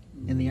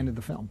in the end of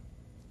the film.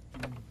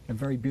 A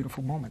very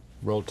beautiful moment.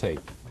 Roll tape,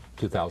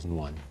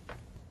 2001.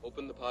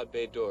 Open the pod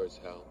bay doors,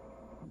 Hal.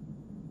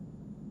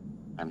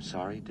 I'm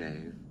sorry,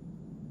 Dave.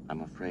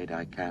 I'm afraid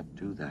I can't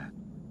do that.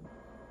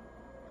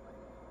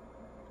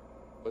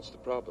 What's the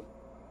problem?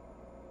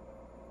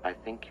 I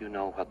think you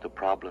know what the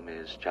problem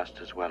is just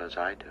as well as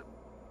I do.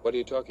 What are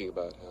you talking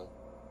about, Hal?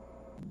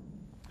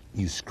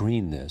 You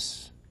screened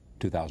this,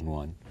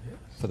 2001,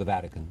 for the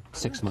Vatican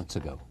 6 months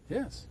ago.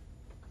 Yes.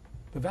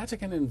 The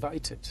Vatican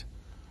invited,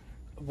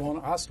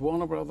 asked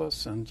Warner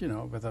Brothers, and you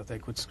know, whether they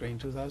could screen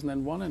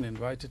 2001, and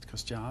invited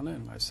Christiane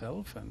and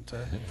myself, and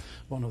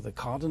one of the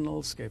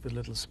cardinals gave a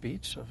little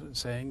speech of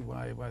saying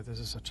why this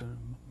is such a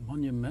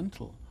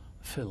monumental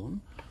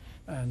film.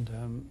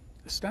 And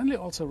Stanley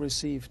also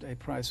received a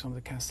prize from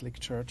the Catholic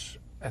Church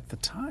at the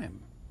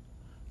time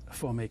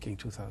for making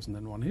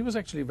 2001. He was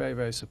actually very,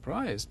 very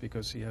surprised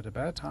because he had a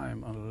bad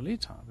time on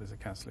Lolita with the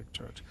Catholic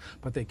Church.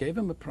 But they gave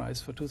him a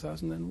prize for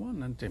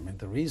 2001, and I mean,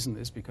 the reason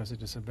is because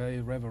it is a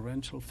very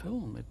reverential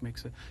film.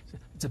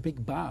 It's a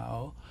big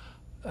bow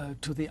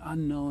to the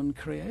unknown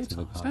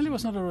creator. Stanley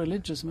was not a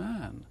religious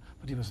man,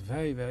 but he was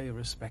very, very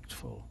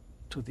respectful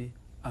to the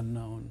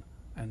unknown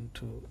and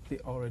to the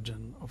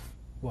origin of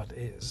what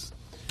is.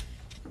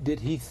 Did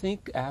he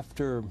think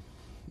after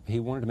he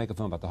wanted to make a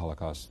film about the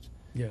Holocaust,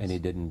 yes, and he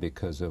didn't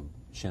because of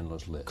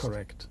Schindler's List?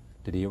 Correct.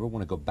 Did he ever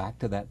want to go back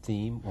to that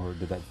theme, or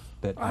did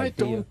that I idea?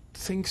 don't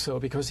think so,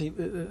 because he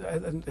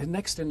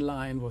next in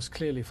line was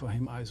clearly for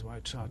him Eyes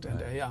Wide Shut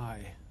and AI.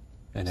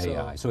 And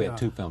AI. So he had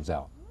 2 films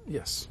out.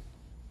 Yes.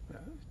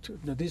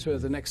 These were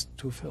the next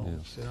 2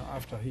 films, you know,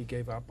 after he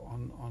gave up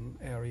on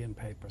Aryan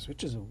Papers,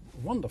 which is a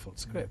wonderful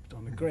script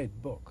on a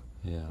great book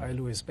by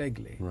Louis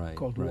Begley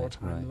called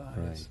Wartime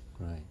Lies.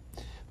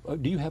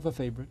 Do you have a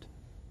favorite?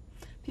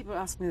 People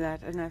ask me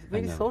that, and I've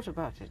really thought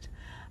about it.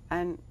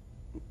 And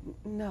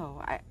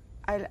no,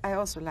 I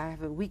also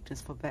have a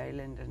weakness for Barry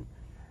Lyndon,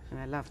 and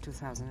I love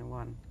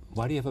 2001.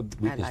 Why do you have a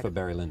weakness for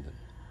Barry Lyndon?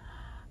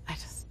 I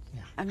just,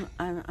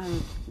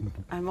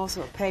 I'm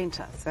also a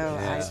painter, so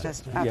I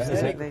just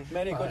absolutely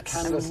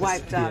I'm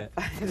wiped up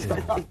by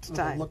the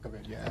time. The look of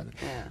it,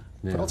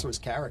 but also his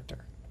character,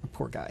 the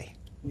poor guy.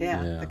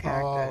 The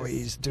character. Oh,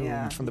 he's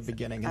doomed from the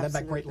beginning. And then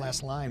that great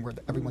last line where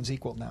everyone's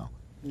equal now,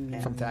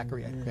 from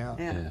Thackeray.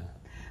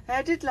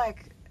 I did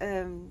like,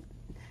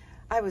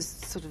 I was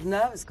sort of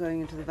nervous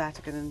going into the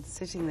Vatican and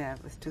sitting there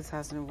with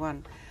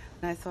 2001,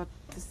 and I thought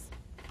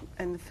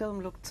and the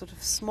film looked sort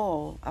of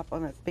small up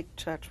on a big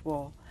church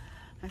wall.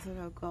 I thought,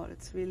 oh God,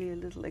 it's really a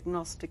little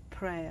agnostic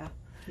prayer.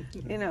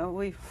 You know,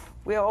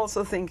 we are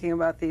also thinking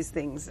about these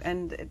things,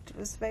 and it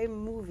was very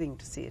moving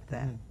to see it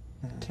there.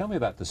 Tell me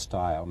about the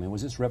style. I mean,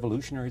 was this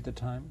revolutionary at the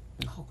time?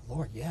 Oh,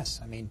 Lord,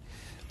 yes. I mean,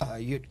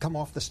 you'd come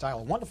off the style,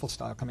 a wonderful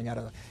style coming out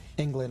of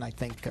England, I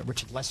think,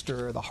 Richard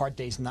Lester, The Hard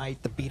Day's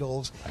Night, The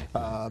Beatles,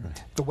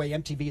 the way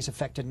MTV is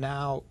affected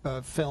now,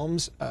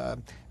 films,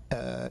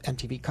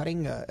 MTV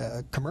cutting,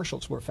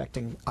 commercials were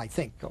affecting, I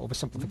think,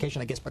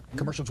 oversimplification, I guess, but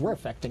commercials were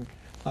affecting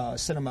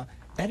cinema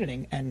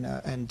editing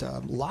and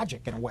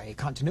logic, in a way,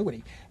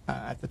 continuity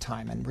at the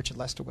time. And Richard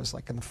Lester was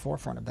like in the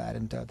forefront of that,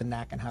 and the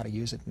knack and how to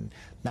use it, and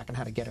knack and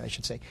how to get it, I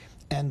should say.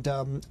 And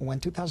when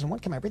 2001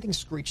 came out, everything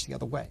screeched the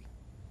other way.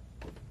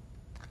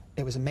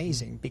 It was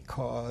amazing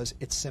because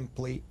it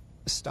simply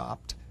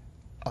stopped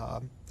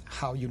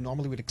how you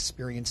normally would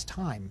experience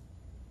time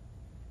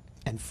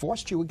and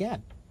forced you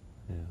again,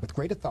 with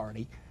great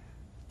authority,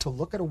 to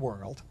look at a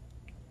world,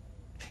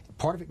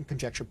 part of it in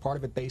conjecture, part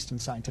of it based in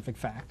scientific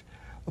fact,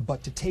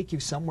 but to take you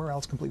somewhere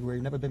else completely where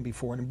you've never been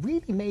before, and it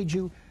really made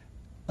you,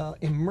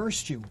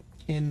 immersed you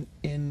in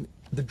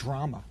the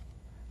drama.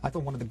 I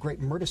thought one of the great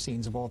murder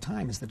scenes of all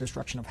time is the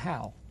destruction of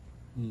Hal,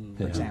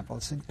 for example.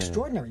 It's an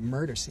extraordinary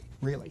murder scene,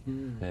 really.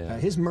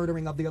 His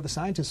murdering of the other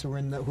scientists who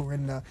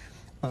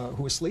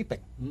were sleeping,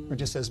 or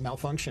just as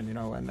malfunction, you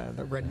know, and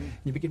the red.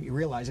 You begin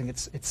realizing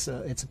it's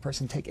a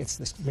person it's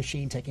this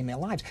machine taking their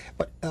lives.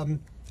 But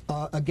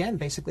again,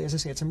 basically, as I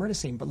say, it's a murder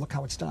scene. But look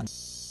how it's done.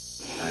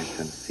 I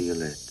can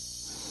feel it.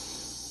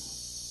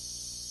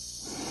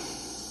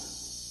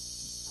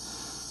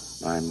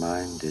 My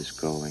mind is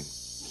going.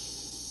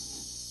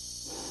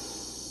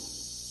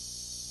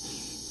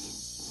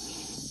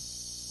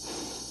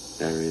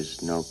 There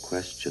is no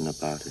question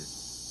about it.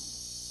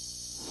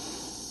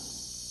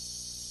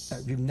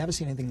 You've never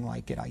seen anything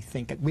like it, I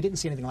think. We didn't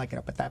see anything like it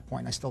up at that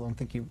point. I still don't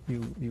think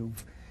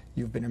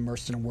you've been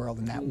immersed in a world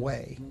in that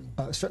way.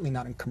 Certainly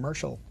not in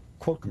commercial,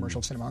 quote,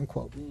 commercial cinema,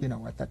 unquote, you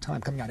know, at that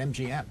time. Coming out,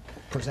 MGM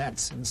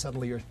presents, and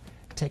suddenly you're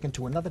taken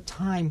to another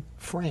time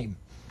frame.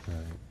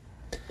 Right.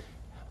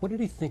 What did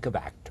he think of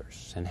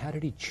actors, and how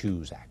did he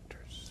choose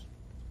actors?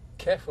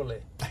 Carefully,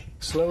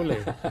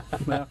 slowly.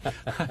 No,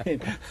 I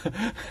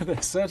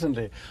mean,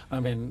 certainly.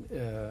 I mean,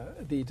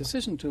 the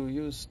decision to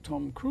use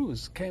Tom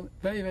Cruise came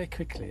very, very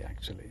quickly,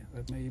 actually.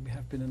 That may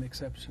have been an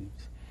exception.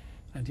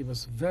 And he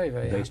was very,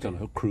 very based happy.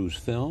 on a Cruise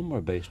film,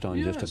 or based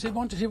on just a...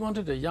 he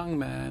wanted a young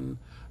man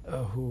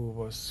who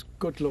was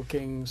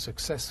good-looking,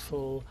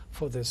 successful,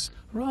 for this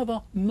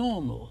rather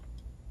normal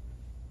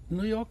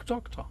New York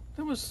doctor.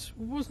 There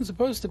wasn't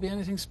supposed to be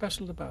anything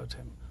special about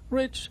him.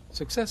 Rich,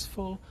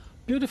 successful,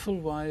 beautiful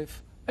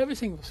wife,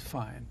 everything was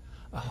fine.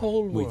 A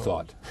whole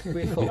world.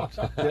 We thought.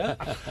 Yeah.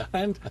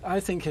 And I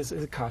think his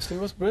casting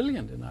was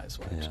brilliant in Eyes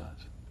Wide Shut.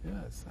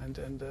 Yes.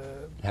 And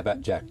how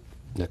about Jack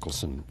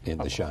Nicholson in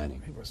The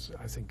Shining? He was,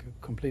 I think,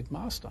 a complete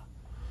master.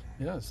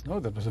 Yes. No,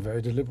 that was a very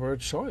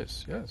deliberate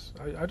choice. Yes.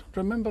 I don't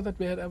remember that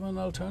we had ever an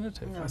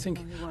alternative. No, I think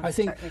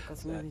Jack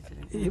Nicholson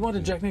he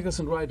wanted Jack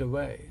Nicholson right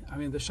away. I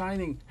mean, The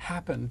Shining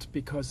happened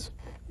because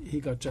he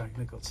got Jack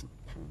Nicholson.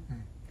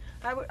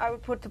 I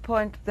would put the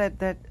point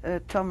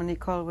that Tom and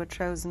Nicole were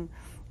chosen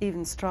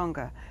even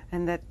stronger,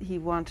 and that he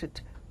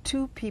wanted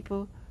two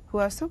people who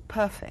are so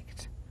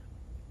perfect,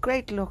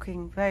 great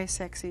looking, very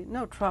sexy,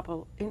 no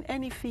trouble in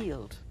any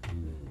field,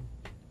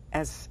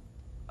 as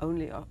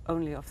only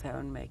of their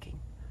own making.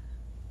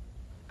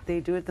 They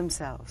do it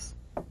themselves.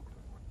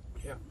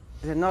 Yeah.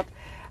 They're not.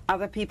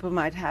 Other people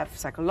might have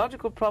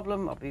psychological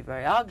problem or be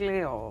very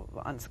ugly or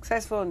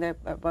unsuccessful, and there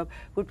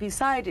would be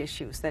side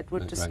issues that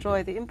would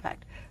destroy the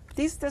impact.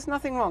 There's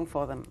nothing wrong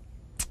for them,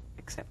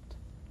 except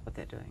what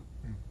they're doing.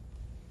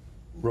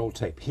 Roll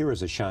tape. Here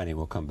is a Shining.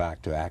 We'll come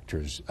back to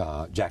actors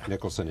Jack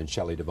Nicholson and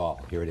Shelley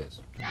Duvall. Here it is.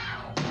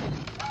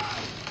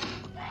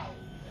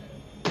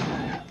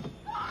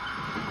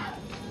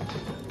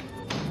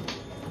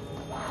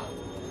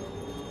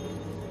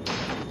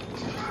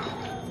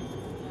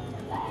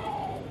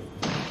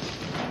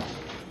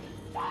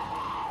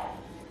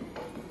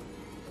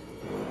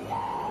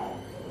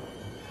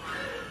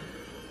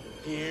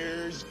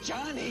 Here's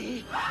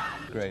Johnny.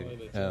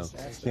 Great.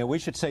 Yeah, we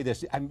should say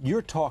this.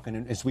 You're talking,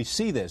 and as we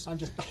see this,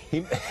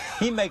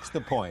 he makes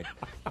the point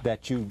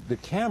that the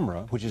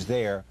camera, which is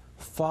there,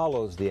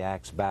 follows the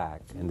acts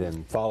back and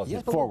then follows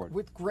it forward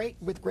with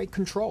great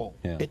control.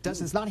 Yeah. It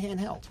does. It's not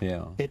handheld.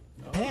 Yeah. It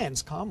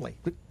pans calmly,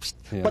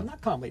 but not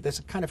calmly. There's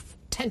a kind of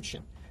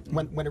tension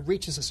when it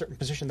reaches a certain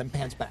position, then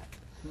pans back.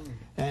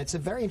 And it's a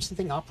very interesting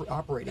thing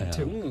operating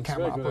too,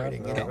 camera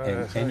operating.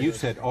 And you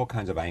said all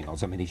kinds of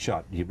angles. I mean,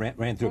 he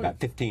ran through about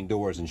 15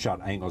 doors and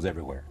shot angles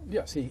everywhere.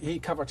 Yes, he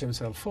covered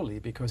himself fully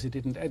because he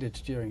didn't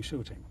edit during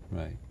shooting.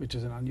 Right. Which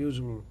is an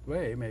unusual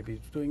way, maybe,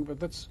 of doing, but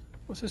that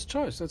was his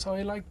choice. That's how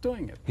he liked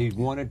doing it. He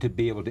wanted to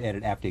be able to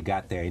edit after he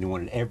got there, and he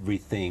wanted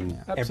everything,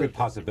 every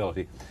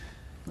possibility.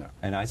 Yeah.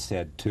 And I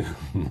said to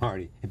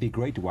Marty, it'd be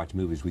great to watch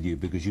movies with you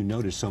because you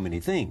notice so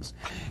many things.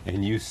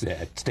 And you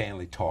said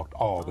Stanley talked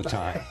all the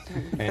time.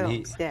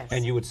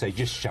 And you would say,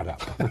 just shut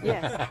up.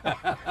 Yes.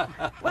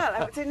 Well,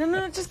 I would say,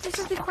 no,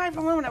 just be quiet for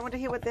a moment. I want to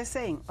hear what they're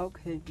saying.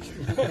 Okay.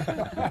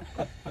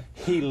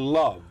 He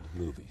loved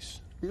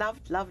movies.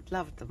 Loved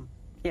them.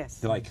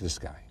 Yes. Like this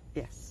guy.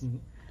 Yes. Mm-hmm.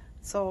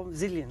 Saw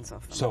zillions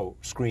of them. So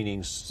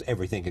screenings,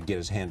 everything could get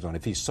his hands on.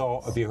 If he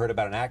heard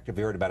about an actor, if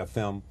he heard about a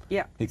film,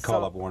 he'd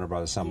call up Warner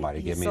Brothers,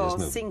 somebody, give me this movie.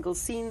 He saw single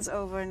scenes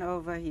over and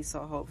over. He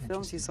saw whole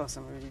films. He saw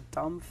some really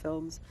dumb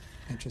films.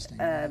 Interesting.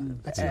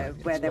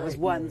 Where there was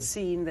one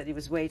scene that he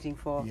was waiting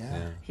for.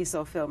 Yeah. He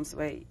saw films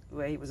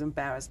where he was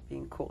embarrassed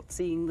being caught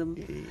seeing them.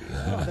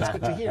 Oh, that's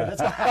good to hear.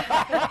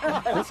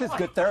 This is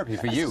good therapy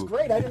for you. This is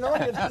great. I didn't know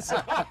any of this.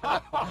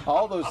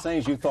 All those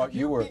things you thought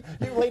you were.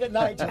 You late at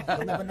night.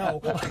 You'll never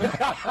know.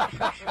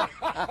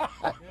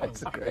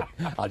 That's great.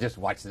 I'll just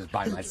watch this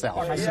by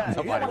myself. Yeah.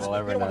 Nobody will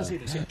ever know.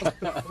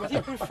 But he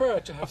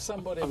preferred to have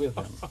somebody with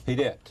him. He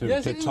did,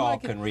 to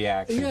talk and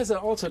react. He has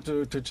also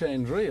to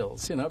change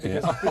reels,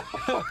 because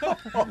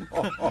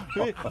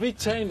we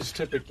change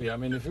typically. I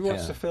mean, if we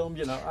watch the film,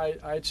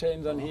 I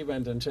changed and he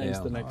went and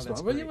changed the next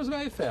one. But he was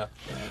very fair.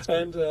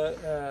 And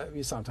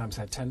we sometimes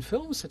had 10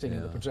 films sitting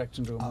in the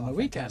projection room on a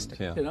weekend,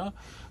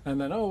 And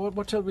then,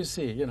 what shall we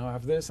see? I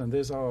have this and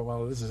this. Oh,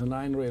 well, this is a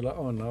 9-reeler.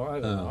 Oh, no, I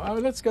don't know. Oh,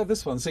 let's get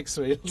this one, 6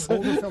 reels.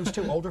 Older films,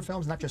 too. Older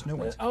films, not just new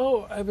ones.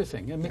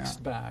 Everything. A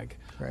mixed bag.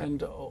 Right.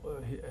 And,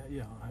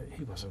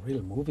 he was a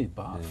real movie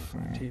buff.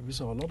 And we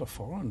saw a lot of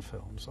foreign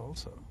films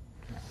also.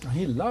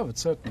 He loved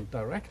certain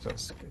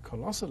directors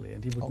colossally,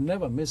 and he would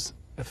never miss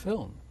a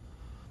film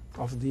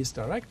of these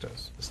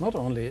directors. It's not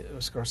only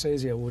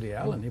Scorsese or Woody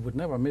Allen. He would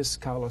never miss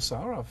Carlos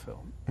Saura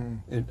film.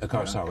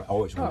 Carlos Saura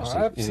always wanted to see.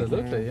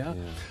 Absolutely, yeah.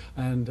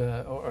 And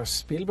or a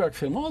Spielberg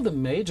film. All the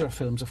major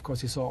films, of course,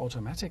 he saw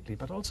automatically,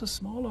 but also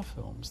smaller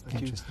films that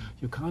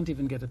you can't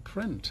even get a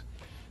print.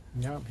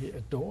 Yeah, he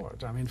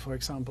adored. I mean, for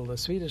example, the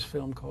Swedish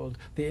film called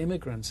The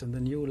Immigrants in the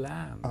New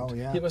Land. Oh,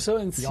 yeah. He was so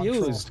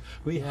enthused.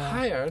 We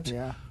hired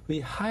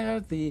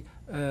the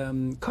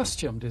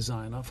costume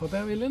designer for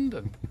Barry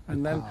Lyndon,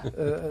 and then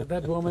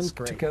that woman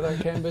together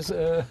came with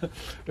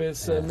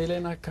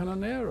Milena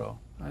Canonero.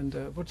 And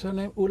what's her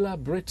name? Ulla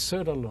Britt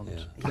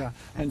Söderlund. Yeah.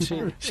 And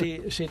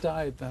she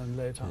died then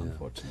later,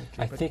 unfortunately.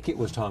 I think it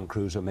was Tom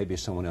Cruise or maybe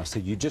someone else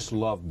said you just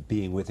loved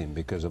being with him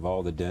because of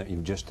all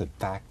just the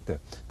fact that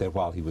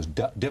while he was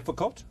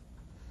difficult,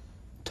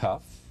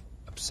 tough,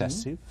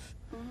 obsessive,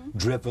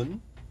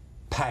 driven,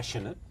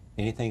 passionate.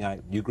 You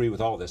agree with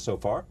all this so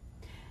far?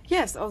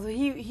 Yes, although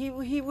he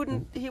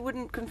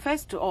wouldn't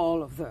confess to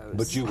all of those.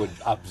 But you would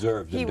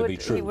observe them to be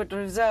true. He would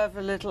reserve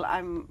a little.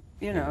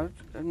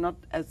 Not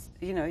as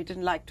he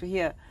didn't like to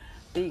hear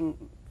being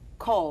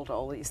called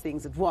all these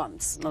things at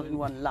once, not in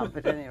one lump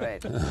at any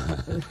rate.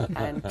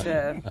 And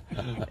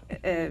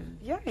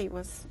he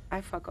was.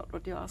 I forgot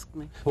what you asked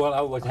me. Well,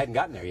 I hadn't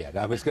gotten there yet.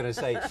 I was going to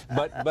say,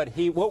 but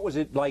what was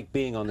it like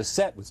being on the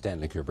set with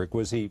Stanley Kubrick?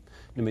 Was he?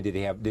 I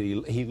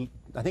mean,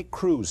 I think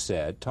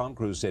Tom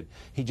Cruise said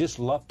he just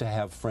loved to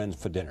have friends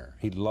for dinner.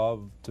 He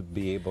loved to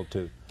be able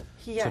to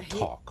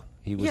talk.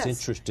 He was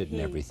interested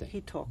in everything.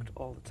 He talked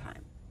all the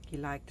time. He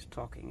liked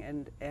talking,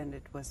 and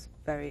it was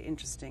very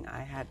interesting.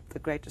 I had the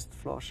greatest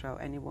floor show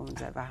any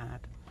woman's ever had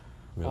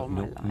all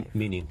my life.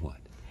 Meaning what?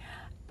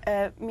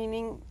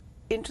 Meaning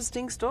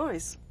interesting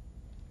stories.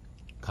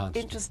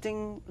 Constant.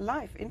 Interesting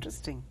life.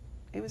 Interesting.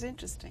 It was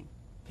interesting.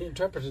 He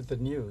interpreted the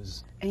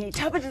news. And he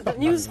interpreted the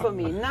news for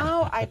me.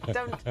 Now I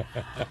don't.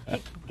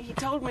 He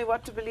told me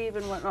what to believe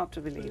and what not to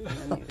believe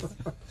in the news.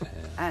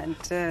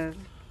 And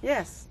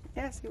Yes,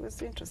 yes, he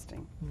was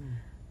interesting.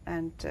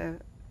 And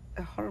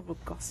a horrible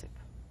gossip.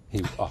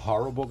 A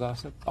horrible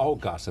gossip? All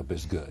gossip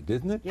is good,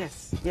 isn't it?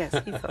 Yes, yes,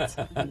 he thought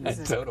so.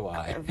 So do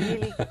I. A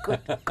really good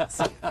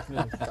gossip.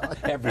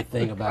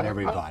 Everything about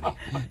everybody,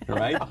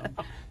 right?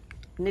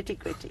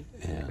 Nitty-gritty,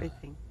 Yeah.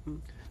 everything.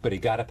 But he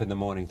got up in the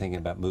morning thinking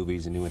about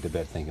movies, and he went to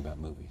bed thinking about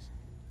movies.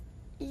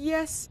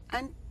 Yes,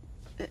 and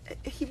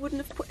he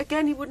wouldn't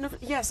have,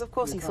 yes, of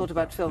course he thought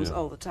about films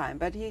all the time,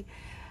 but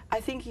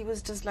I think he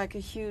was just like a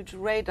huge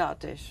radar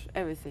dish,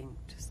 everything,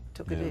 just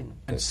took it in.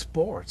 And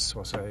sports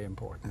was very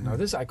important. Now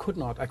this I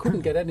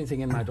couldn't get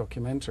anything in my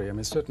documentary. I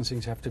mean, certain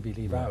things have to be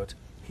leave out.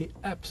 He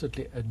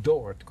absolutely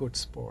adored good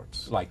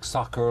sports. Like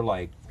soccer,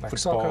 like football,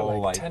 soccer,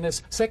 like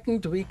tennis.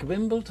 Second week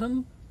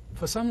Wimbledon,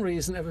 for some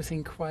reason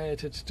everything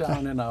quieted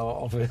down in our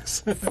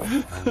office.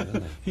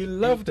 He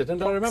loved it.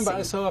 And I remember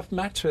I saw a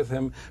match with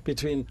him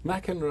between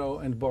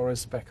McEnroe and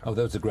Boris Becker. Oh,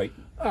 those are great.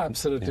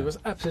 Absolutely. It was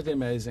absolutely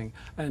amazing.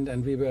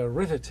 And we were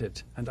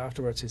riveted. And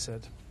afterwards he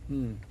said,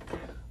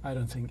 I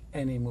don't think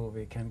any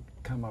movie can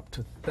come up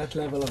to that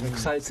level of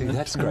excitement. See,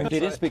 that's great.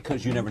 It is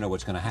because you never know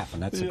what's going to happen.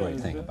 That's the great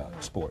thing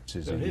about sports.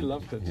 Isn't it? He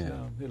loved it. Yeah,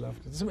 he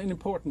loved it. It's an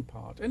important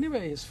part.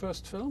 Anyway, his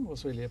first film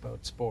was really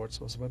about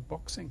sports, was about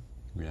boxing.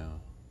 Yeah.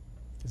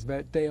 It's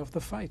the day of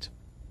the fight.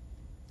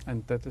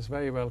 And that is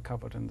very well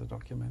covered in the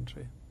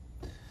documentary.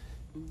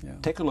 Yeah.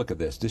 Take a look at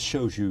this. This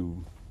shows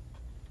you,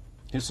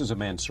 this is a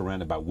man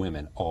surrounded by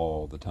women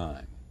all the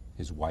time.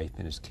 His wife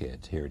and his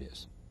kids. Here it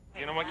is. Do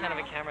you know what kind of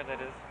a camera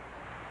that is?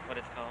 What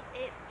it's called?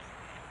 It's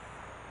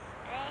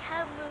a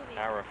home movie.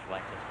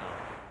 Powerflex it's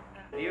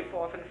called. Do you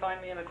often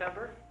find me in a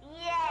temper?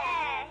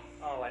 Yes.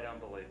 Oh, I don't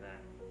believe that.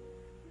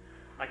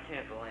 I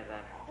can't believe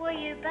that. Well,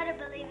 you better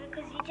believe it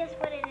because you just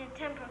went in a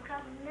temper a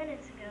couple of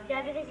minutes ago.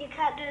 Yeah, because you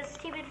can't do a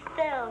stupid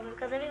film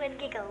because everyone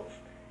giggles.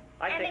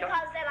 And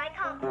because then I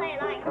can't play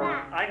like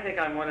that. I think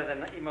I'm one of the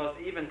most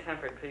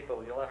even-tempered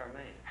people you'll ever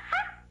meet.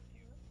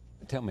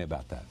 Tell me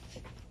about that.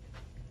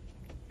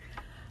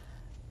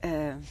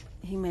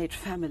 He made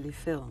family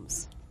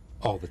films.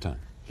 All the time?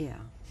 Yeah.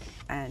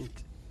 And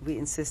we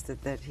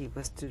insisted that he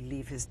was to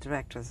leave his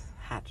director's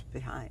hat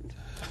behind.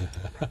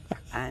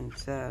 And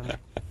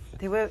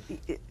they were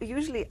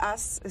usually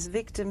us as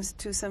victims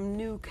to some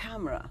new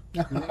camera.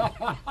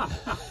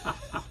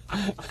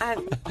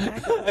 And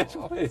it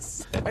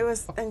was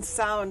in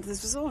sound.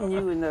 This was all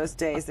new in those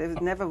days. It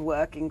was never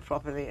working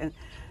properly. And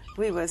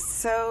we were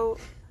so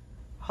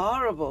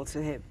horrible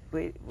to him.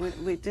 We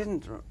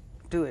didn't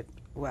do it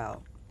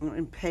well.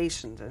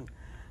 Impatient, and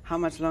how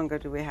much longer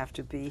do we have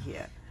to be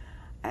here?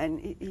 And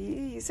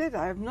he said,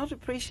 I have not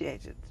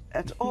appreciated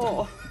at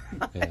all.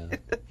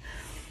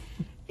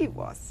 He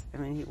was. I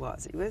mean, he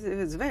was. It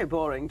was very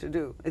boring to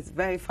do. It's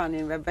very funny,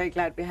 and we're very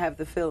glad we have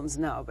the films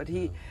now. But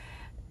he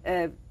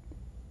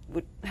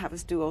would have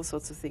us do all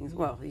sorts of things.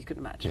 Well, you could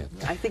imagine.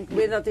 Yeah. I think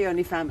we're not the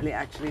only family,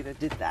 actually, that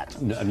did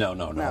that. No.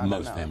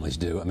 Most families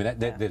do. I mean,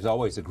 there's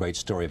always a great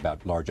story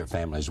about larger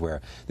families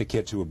where the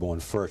kids who were born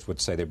first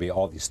would say there'd be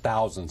all these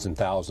thousands and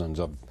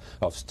thousands of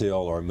still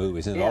or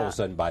movies, and all of a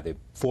sudden, by the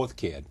fourth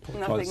kid,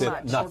 nothing.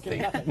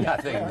 Exactly.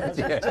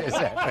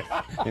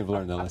 You've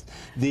learned the list.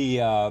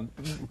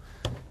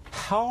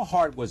 How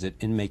hard was it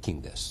in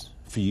making this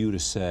for you to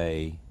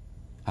say,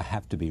 I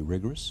have to be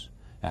rigorous,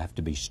 I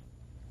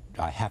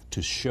have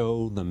to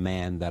show the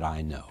man that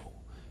I know?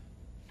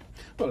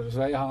 Well, it was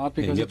very hard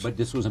because... But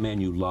this was a man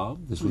you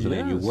loved, this was a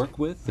man you worked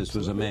with, this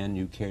was a man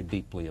you cared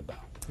deeply about.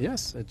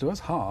 Yes, it was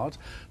hard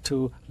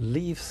to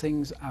leave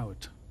things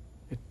out.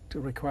 It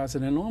requires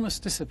an enormous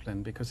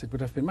discipline because it would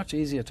have been much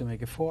easier to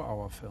make a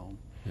 4-hour film.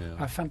 Yeah.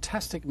 I have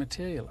fantastic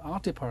material,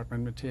 art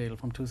department material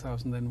from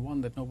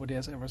 2001 that nobody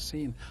has ever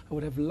seen. I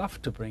would have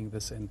loved to bring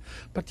this in.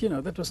 But, you know,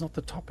 that was not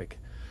the topic.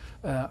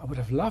 I would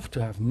have loved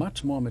to have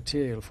much more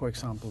material, for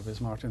example,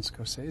 with Martin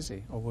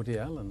Scorsese or Woody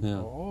Allen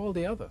or all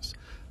the others.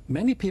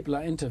 Many people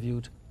I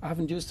interviewed, I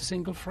haven't used a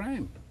single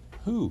frame.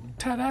 Who?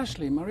 Ted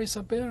Ashley,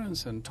 Marisa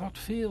Berenson, Todd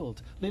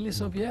Field, Lily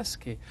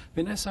Sobieski,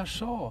 Vanessa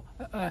Shaw.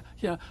 I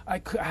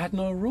had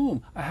no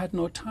room, I had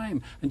no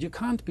time, and you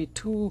can't be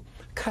too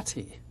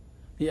cutty.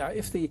 Yeah,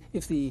 if the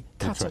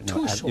cuts are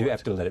too short, you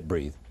have to let it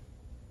breathe.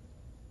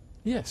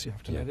 Yes, you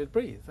have to let it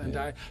breathe, and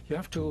you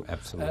have to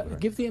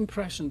give the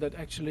impression that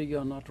actually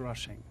you're not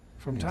rushing.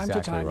 From time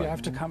to time, you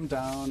have to come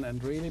down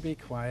and really be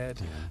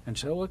quiet and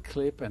show a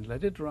clip and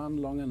let it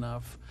run long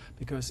enough,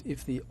 because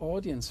if the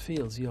audience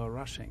feels you're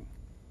rushing,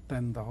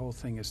 then the whole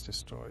thing is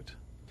destroyed.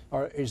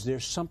 Or is there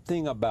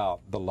something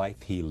about the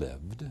life he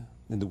lived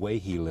and the way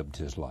he lived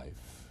his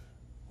life,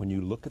 when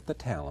you look at the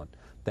talent,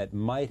 that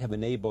might have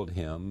enabled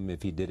him,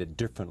 if he did it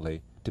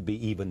differently, to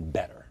be even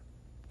better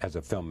as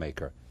a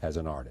filmmaker, as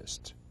an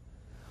artist?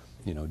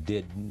 You know,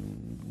 did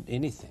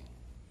anything?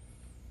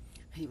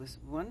 He was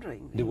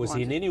wondering. Was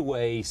he in any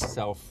way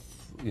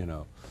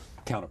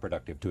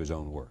counterproductive to his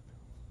own work?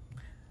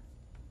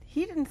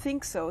 He didn't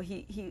think so.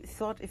 He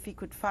thought if he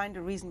could find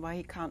a reason why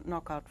he can't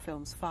knock out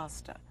films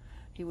faster,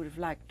 he would have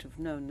liked to have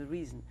known the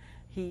reason.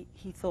 He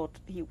thought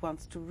he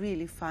wants to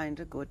really find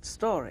a good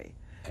story.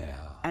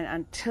 And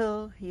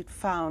until he'd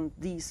found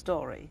the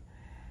story,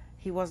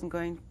 he wasn't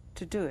going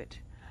to do it.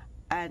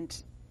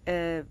 And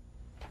it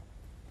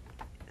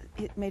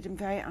made him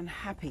very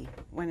unhappy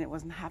when it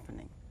wasn't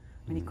happening,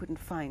 when he couldn't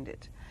find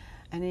it.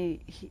 And he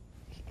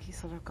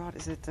thought, oh God,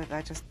 is it that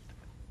I just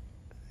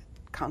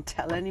can't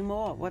tell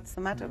anymore? What's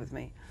the matter with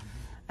me?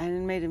 And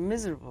it made him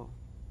miserable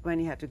when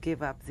he had to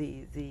give up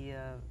the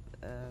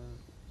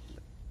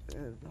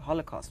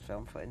Holocaust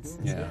film, for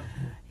instance. Yeah.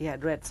 He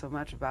had read so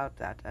much about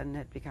that and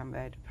had become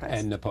very depressed.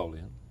 And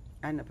Napoleon.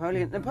 And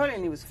Napoleon.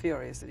 Napoleon, he was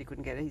furious that he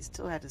couldn't get it. He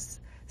still had a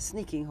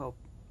sneaking hope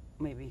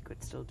maybe he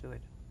could still do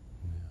it.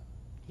 Yeah.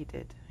 He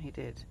did. He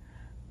did.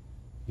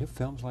 You have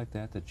films like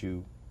that that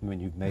you, I mean,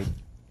 you've made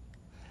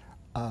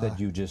that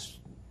you just...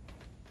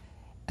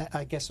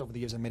 I guess over the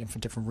years I made them for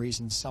different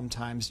reasons.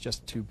 Sometimes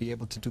just to be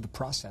able to do the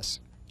process,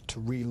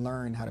 to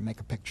relearn how to make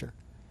a picture.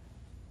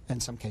 In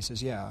some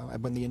cases, yeah.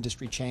 When the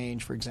industry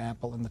changed, for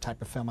example, and the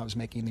type of film I was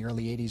making in the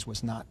early 80s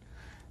was not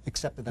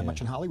accepted that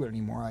much in Hollywood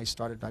anymore, I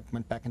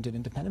went back and did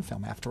independent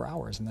film, After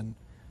Hours, and then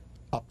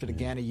upped it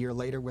again a year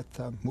later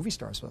with movie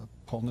stars,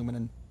 Paul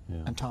Newman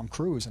and Tom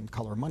Cruise, and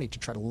Color of Money, to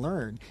try to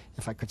learn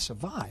if I could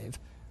survive.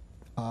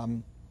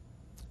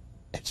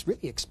 It's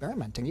really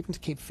experimenting, even to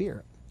Cape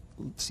Fear,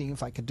 seeing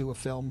if I could do a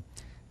film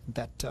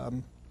that,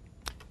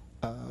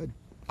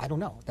 I don't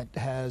know, that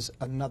has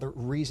another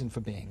reason for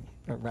being,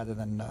 rather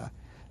than,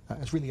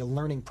 it's really a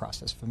learning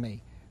process for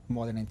me,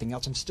 more than anything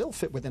else, and still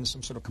fit within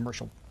some sort of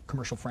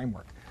commercial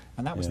framework.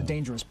 And that was the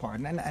dangerous part.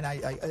 And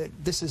I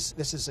this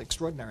is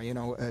extraordinary, you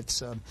know,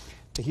 it's,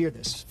 to hear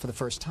this for the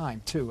first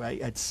time, too.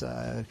 I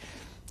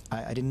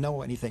didn't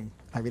know anything.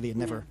 I really had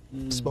never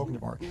spoken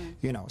to her,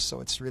 you know,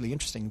 so it's really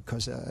interesting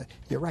because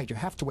you're right, you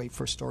have to wait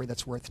for a story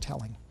that's worth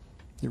telling.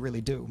 You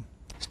really do.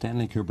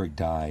 Stanley Kubrick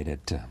died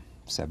at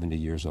 70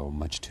 years old,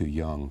 much too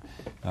young.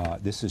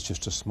 This is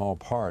just a small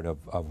part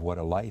of what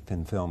a life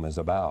in film is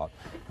about.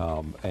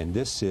 And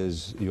this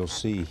is, you'll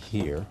see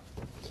here,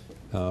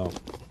 the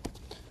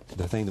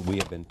thing that we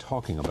have been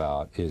talking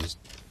about is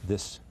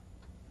this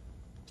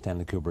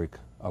Stanley Kubrick,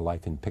 A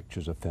Life in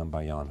Pictures, a film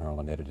by Jan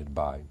Harlan, edited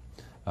by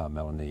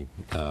Melanie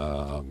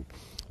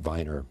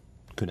Viner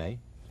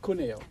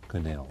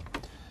Cuneo.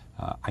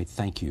 I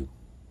thank you,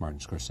 Martin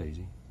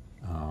Scorsese,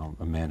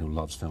 a man who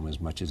loves film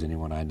as much as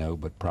anyone I know,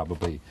 but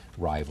probably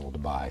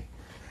rivaled by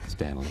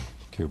Stanley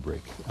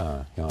Kubrick.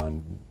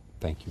 Jan,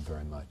 thank you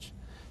very much,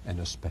 and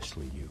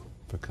especially you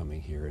for coming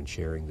here and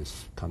sharing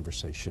this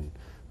conversation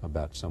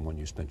about someone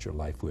you spent your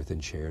life with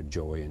and shared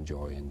joy and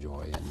joy and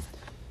joy. And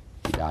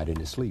he died in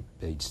his sleep,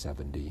 age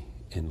 70,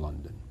 in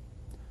London.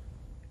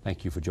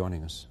 Thank you for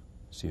joining us.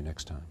 See you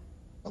next time.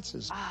 Oh,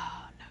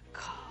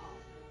 Nicole.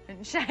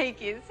 And shake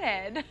his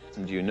head.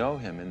 And you know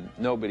him, and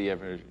nobody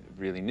ever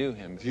really knew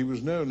him. He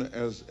was known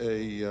as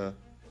a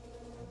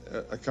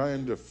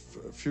kind of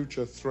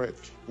future threat.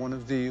 One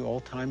of the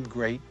all-time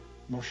great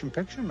motion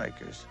picture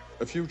makers.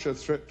 A future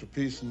threat to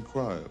peace and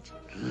quiet.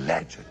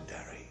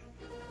 Legendary.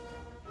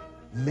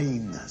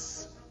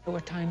 Meanness. There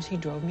were times he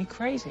drove me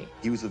crazy.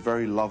 He was a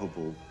very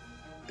lovable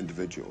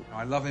individual.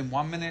 I love him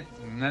 1 minute,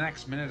 and the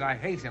next minute I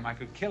hate him. I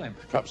could kill him.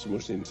 Perhaps the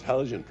most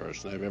intelligent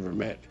person I've ever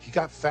met. He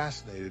got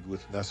fascinated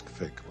with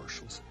Nescafe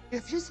commercials.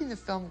 Have you seen the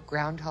film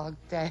Groundhog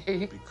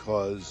Day?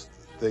 Because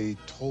they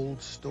told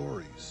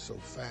stories so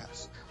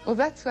fast. Well,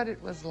 that's what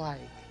it was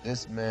like.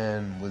 This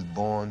man was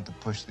born to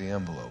push the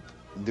envelope.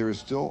 There is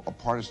still a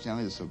part of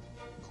Stanley that's a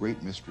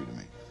great mystery to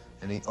me.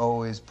 And he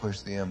always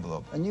pushed the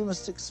envelope. And you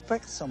must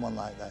expect someone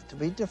like that to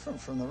be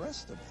different from the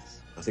rest of us.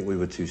 I think we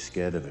were too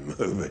scared of him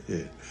over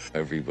here.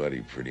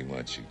 Everybody pretty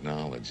much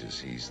acknowledges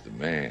he's the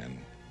man,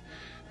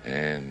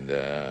 and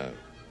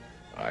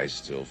I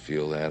still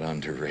feel that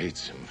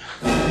underrates him.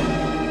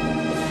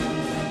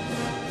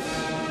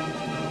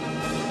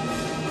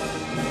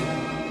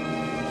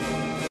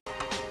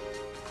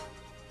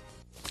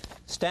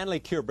 Stanley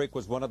Kubrick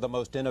was one of the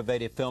most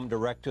innovative film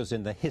directors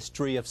in the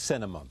history of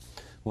cinema.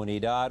 When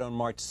he died on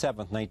March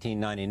 7,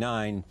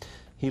 1999,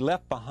 he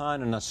left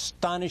behind an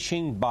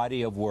astonishing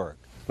body of work.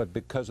 But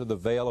because of the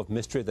veil of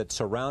mystery that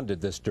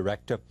surrounded this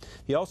director,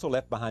 he also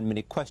left behind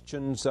many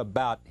questions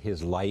about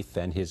his life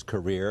and his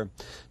career.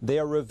 They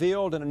are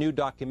revealed in a new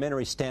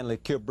documentary, Stanley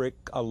Kubrick,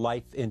 A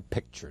Life in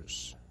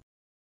Pictures.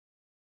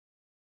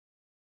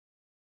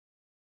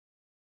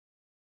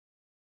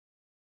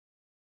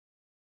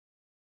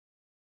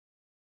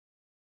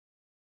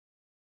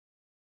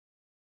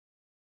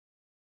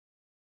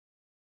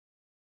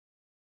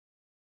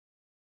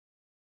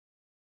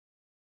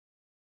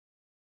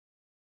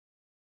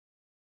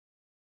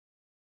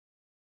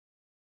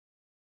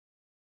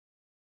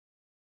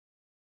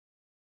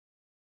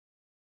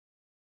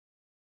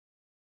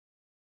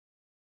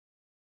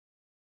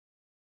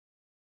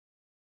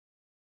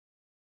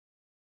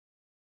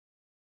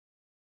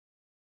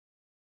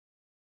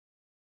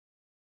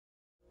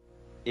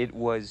 It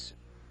was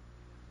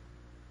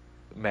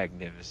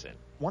magnificent.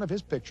 One of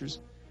his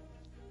pictures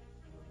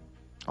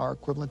are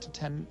equivalent to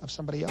 10 of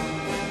somebody else.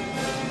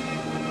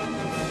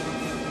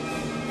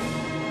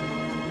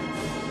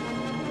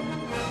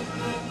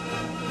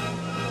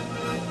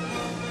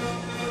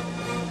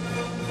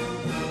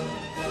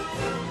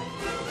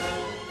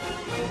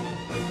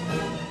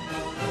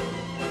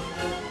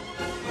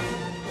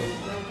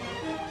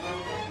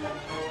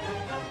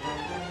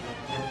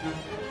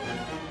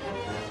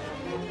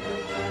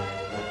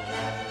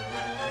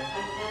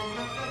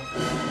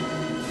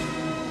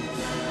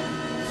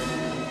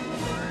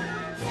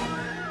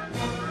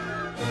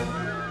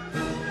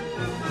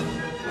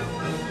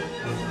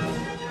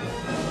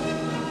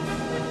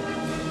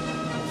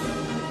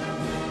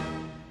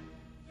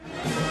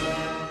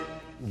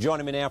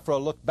 Joining me now for a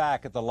look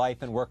back at the life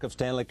and work of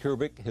Stanley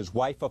Kubrick, his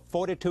wife of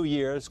 42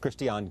 years,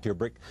 Christiane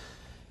Kubrick,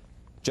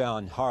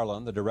 John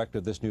Harlan, the director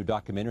of this new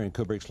documentary, and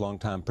Kubrick's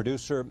longtime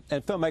producer,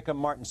 and filmmaker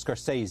Martin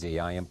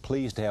Scorsese. I am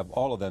pleased to have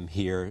all of them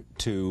here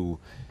to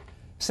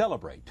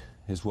celebrate,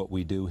 is what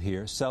we do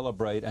here,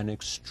 celebrate an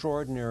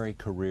extraordinary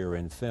career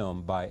in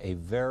film by a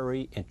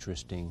very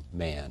interesting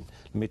man.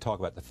 Let me talk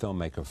about the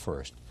filmmaker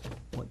first.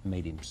 What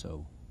made him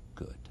so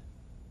good?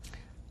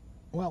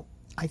 Well,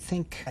 I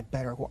think at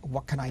better,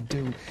 what can I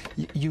do?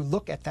 You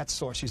look at that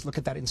source, you look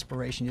at that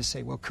inspiration, you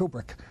say, well,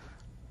 Kubrick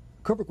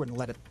wouldn't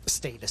let it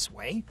stay this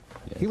way.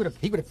 Yes.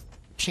 He would have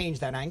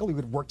changed that angle. He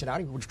would have worked it out.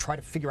 He would have tried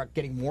to figure out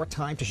getting more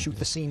time to shoot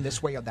the scene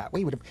this way or that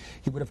way.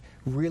 He would have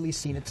really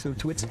seen it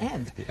to its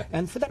end. Yeah.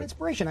 And for that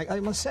inspiration,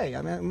 I must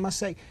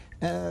say,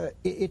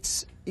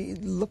 it's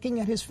looking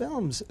at his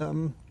films.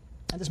 And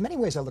there's many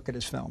ways I look at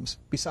his films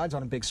besides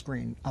on a big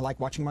screen. I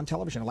like watching them on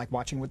television. I like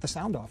watching with the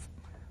sound off,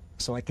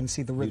 so I can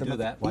see the rhythm. You do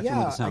that, watching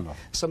with the sound off.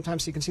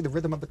 Sometimes you can see the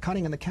rhythm of the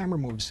cutting and the camera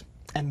moves.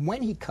 And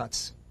when he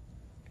cuts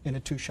in a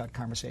two-shot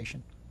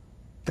conversation.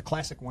 The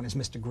classic one is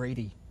Mr.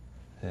 Grady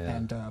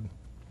and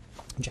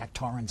Jack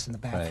Torrance in the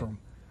bathroom,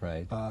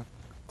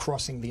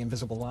 crossing the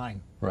invisible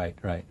line,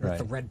 with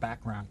the red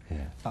background.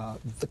 Yeah.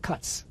 The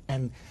cuts,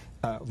 and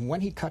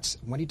when he cuts,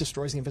 when he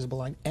destroys the invisible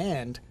line,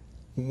 and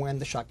when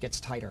the shot gets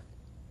tighter,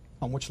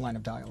 on which line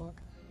of dialogue?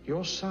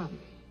 Your son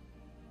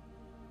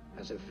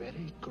has a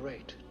very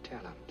great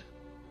talent.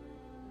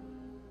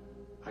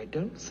 I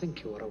don't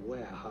think you are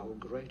aware how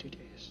great it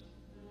is.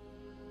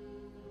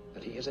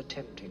 That he is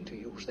attempting to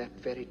use that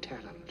very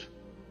talent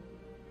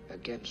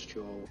against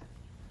your...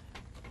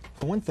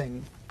 The one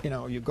thing,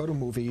 you go to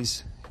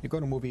movies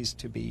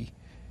to be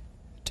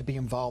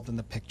involved in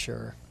the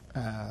picture,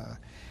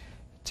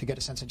 to get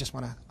a sense.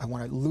 I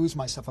want to lose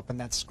myself up in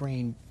that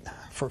screen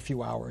for a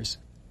few hours,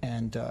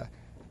 and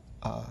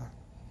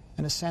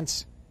in a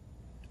sense,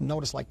 know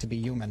what it's like to be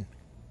human,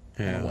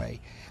 in a way.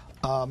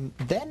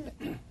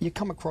 Then you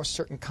come across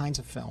certain kinds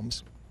of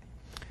films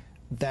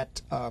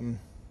that.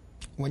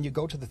 When you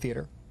go to the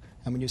theater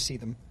and when you see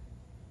them,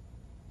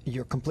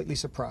 you're completely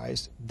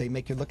surprised. They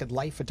make you look at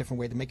life a different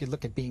way. They make you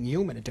look at being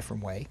human a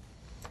different way.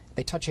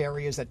 They touch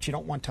areas that you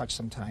don't want touched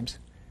sometimes.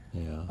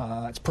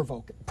 Yeah. It's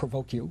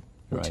provoke you,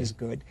 which is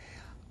good.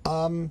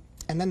 And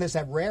then there's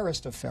that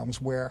rarest of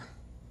films where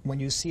when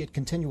you see it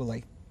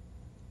continually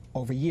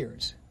over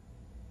years,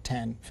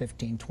 10,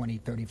 15, 20,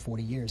 30,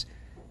 40 years,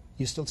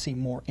 you still see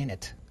more in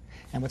it.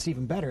 And what's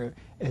even better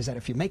is that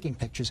if you're making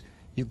pictures,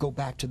 you go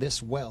back to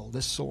this well,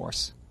 this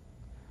source,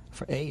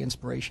 for A,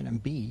 inspiration,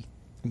 and B,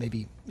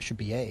 maybe it should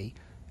be A,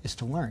 is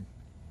to learn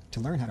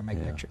how to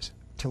make pictures.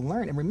 To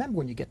learn, and remember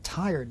when you get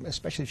tired,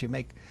 especially if you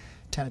make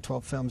 10 or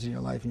 12 films in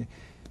your life, and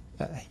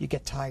you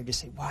get tired, you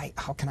say, why,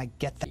 how can I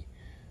get that?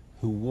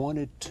 Who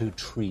wanted to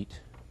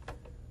treat,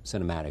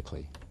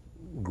 cinematically,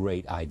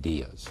 great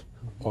ideas,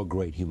 or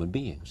great human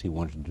beings. He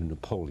wanted to do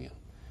Napoleon.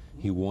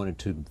 He wanted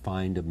to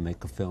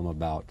make a film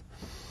about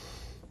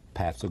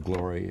Paths of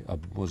Glory,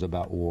 was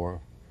about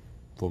war.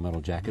 Full Metal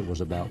Jacket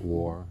was about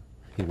war.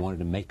 He wanted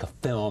to make a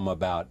film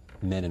about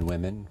men and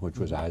women, which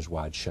was Eyes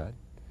Wide Shut.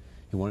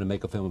 He wanted to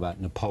make a film about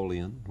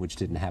Napoleon, which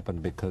didn't happen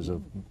because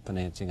of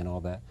financing and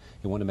all that.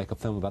 He wanted to make a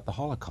film about the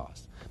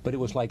Holocaust. But it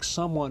was like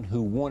someone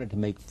who wanted to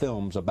make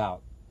films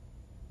about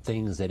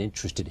things that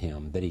interested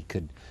him, that he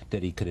could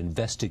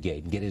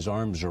investigate and get his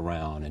arms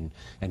around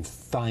and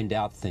find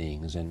out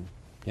things. And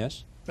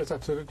yes? That's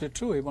absolutely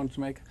true. He wanted to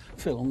make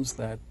films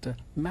that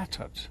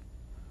mattered,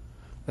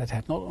 that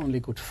had not only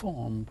good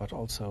form, but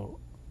also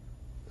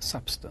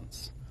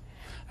substance.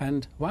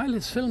 And while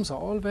his films are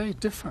all very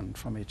different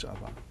from each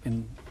other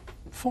in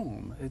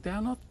form, they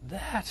are not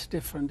that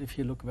different if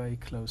you look very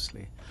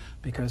closely,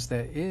 because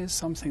there is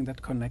something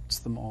that connects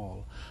them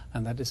all,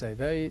 and that is a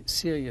very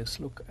serious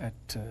look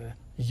at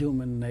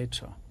human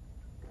nature,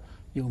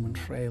 human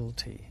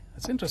frailty.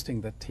 It's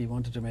interesting that he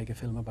wanted to make a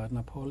film about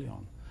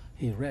Napoleon.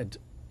 He read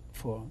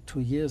for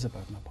 2 years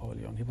about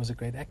Napoleon. He was a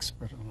great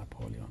expert on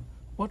Napoleon.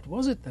 What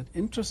was it that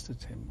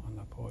interested him on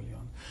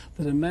Napoleon?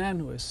 That a man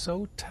who is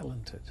so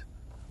talented,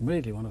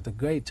 really one of the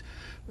great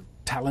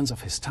talents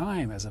of his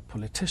time as a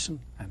politician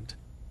and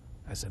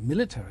as a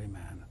military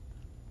man,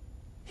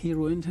 he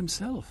ruined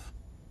himself.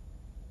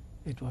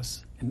 It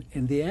was,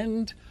 in the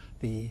end,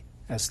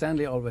 as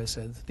Stanley always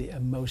said, the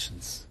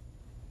emotions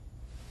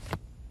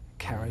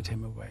carried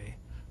him away,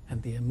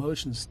 and the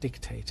emotions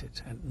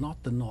dictated, and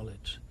not the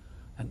knowledge,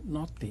 and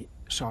not the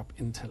sharp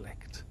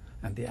intellect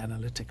and the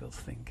analytical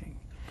thinking.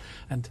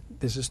 And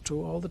this is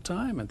true all the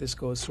time, and this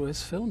goes through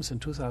his films. In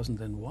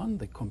 2001,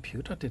 the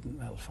computer didn't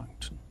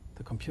malfunction.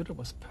 The computer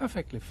was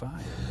perfectly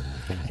fine.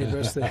 It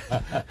was it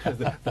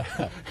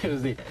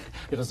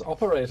was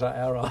operator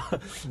error.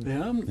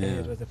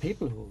 It was the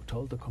people who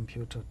told the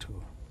computer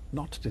to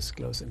not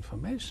disclose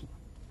information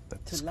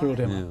that screwed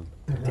him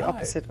up. The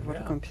opposite of what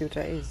a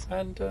computer is.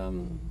 And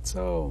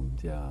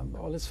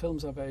all his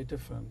films are very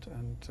different.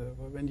 And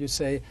when you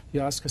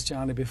asked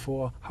Christiane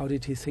before, how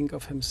did he think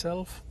of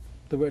himself?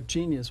 The word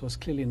genius was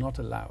clearly not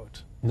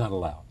allowed Not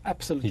allowed.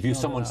 Absolutely. If you,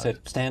 not someone allowed. said,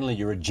 Stanley,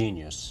 you're a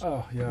genius.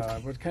 Oh, yeah,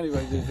 but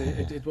anyway,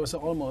 it was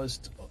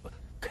almost,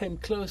 came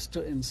close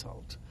to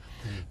insult.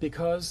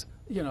 Because,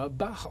 you know,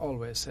 Bach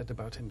always said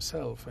about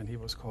himself, when he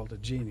was called a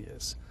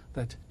genius,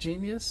 that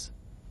genius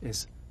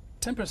is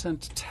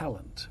 10%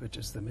 talent, which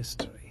is the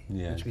mystery,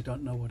 which we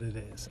don't know what it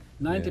is.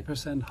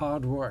 90%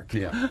 hard work.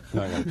 Yeah,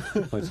 no.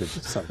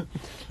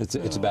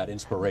 It's about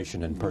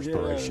inspiration and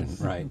perspiration,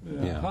 yes. right?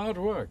 Yeah. Hard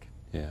work.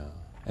 Yeah,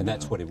 and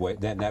that's what it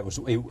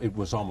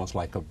was almost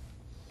like a...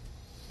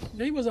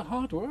 He was a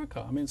hard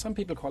worker. I mean, some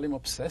people call him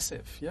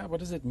obsessive. Yeah, what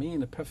does it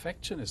mean, a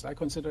perfectionist? I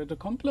consider it a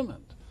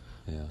compliment.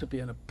 To be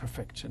a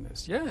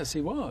perfectionist. Yes,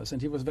 he was,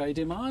 and he was very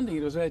demanding,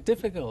 it was very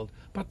difficult,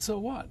 but so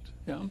what?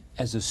 Yeah.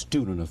 As a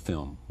student of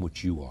film,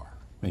 which you are,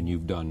 and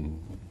you've done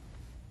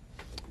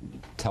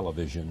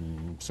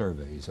television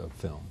surveys of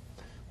film,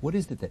 what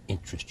is it that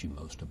interests you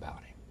most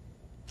about him?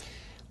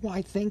 Well,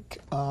 I think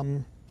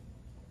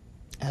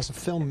as a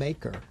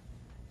filmmaker,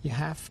 you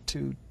have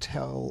to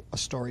tell a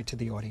story to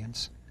the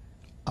audience,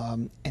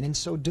 and in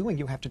so doing,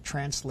 you have to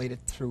translate it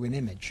through an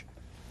image,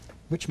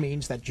 which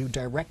means that you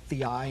direct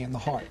the eye and the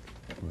heart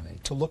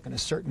to look in a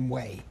certain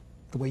way,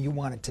 the way you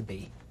want it to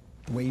be,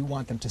 the way you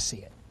want them to see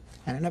it.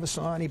 And I never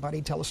saw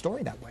anybody tell a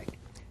story that way.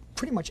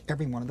 Pretty much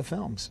every one of the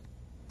films.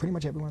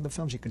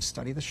 You can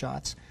study the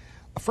shots.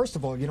 First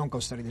of all, you don't go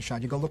study the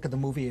shot. You go look at the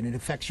movie and it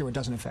affects you or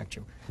doesn't affect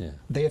you. Yeah.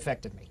 They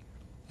affected me.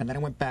 And then I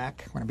went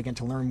back, when I began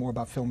to learn more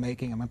about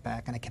filmmaking, I went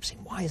back and I kept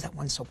saying, why is that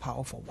one so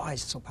powerful? Why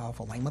is it so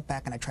powerful? And I went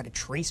back and I tried to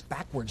trace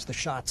backwards the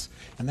shots.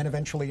 And then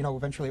eventually, you know,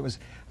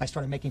 I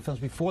started making films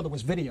before there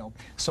was video.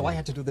 So I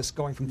had to do this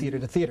going from theater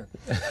to theater,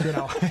 you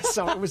know.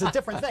 So it was a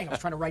different thing. I was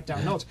trying to write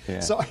down notes. Yeah.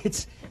 So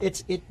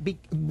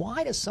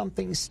why does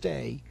something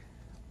stay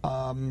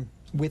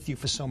with you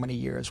for so many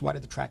years? Why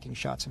did the tracking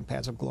shots and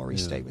Paths of Glory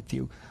stay with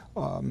you?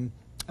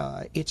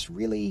 It's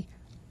really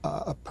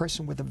a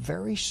person with a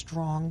very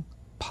strong,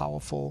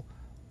 powerful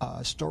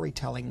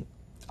storytelling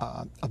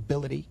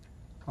ability,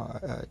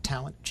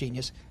 talent,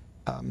 genius,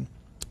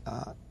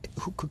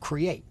 who could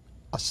create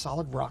a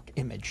solid rock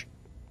image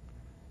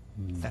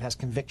that has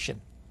conviction.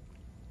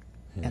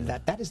 And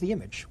that is the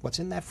image. What's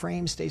in that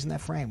frame stays in that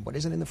frame. What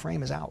isn't in the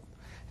frame is out.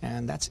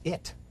 And that's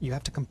it. You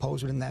have to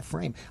compose within that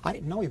frame. I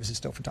didn't know he was a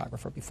still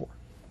photographer before.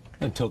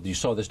 Until you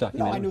saw this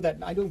documentary? No, I knew that.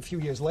 I knew a few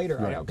years later,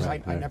 because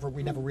right,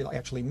 we never really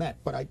actually met.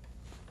 But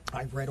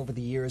I've read over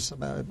the years,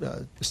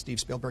 Steve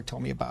Spielberg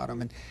told me about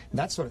him and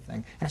that sort of thing.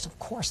 And I said, of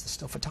course, the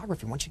still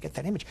photography, once you get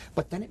that image.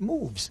 But then it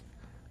moves.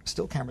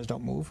 Still cameras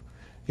don't move,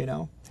 you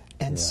know?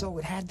 And so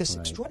it had this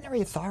extraordinary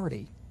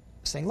authority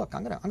saying, look,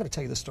 I'm gonna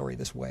tell you the story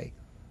this way,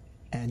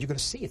 and you're going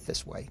to see it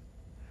this way.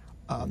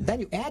 Then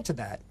you add to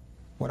that,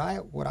 what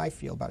I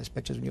feel about his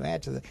pictures, when you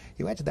add to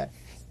that,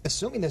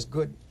 assuming there's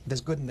good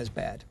and there's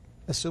bad,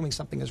 assuming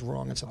something is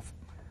wrong and stuff.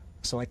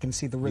 So I can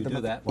see the rhythm. You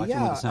do that? Watch it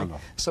with the sound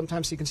off.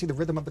 Sometimes you can see the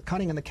rhythm of the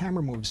cutting and the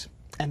camera moves.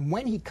 And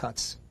when he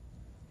cuts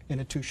in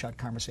a two-shot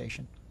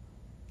conversation,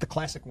 the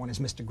classic one is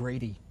Mr.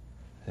 Grady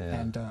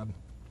and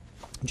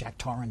Jack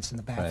Torrance in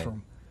the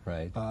bathroom,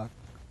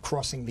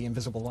 crossing the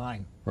invisible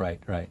line.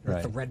 With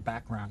the red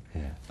background.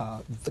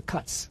 The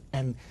cuts.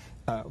 And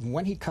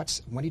when he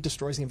cuts, when he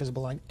destroys the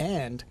invisible line,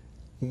 and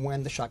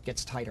when the shot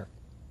gets tighter,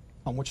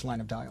 on which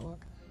line of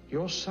dialogue?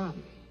 Your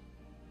son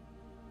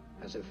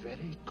has a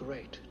very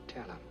great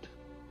talent.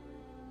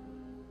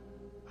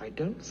 I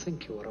don't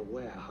think you are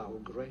aware how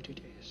great it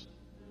is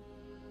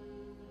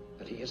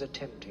that he is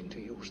attempting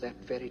to use that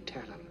very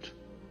talent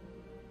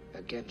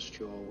against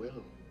your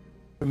will.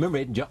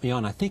 Remember,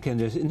 Jan, I think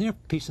isn't there a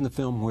piece in the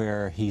film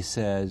where he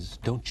says,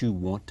 don't you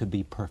want to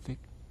be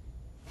perfect?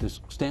 Does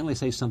Stanley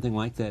say something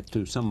like that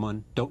to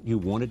someone? Don't you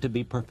want it to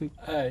be perfect?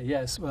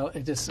 Yes, well,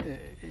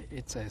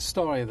 it's a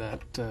story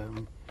that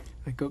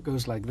it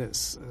goes like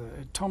this.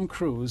 Tom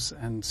Cruise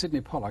and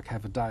Sidney Pollack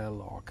have a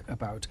dialogue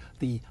about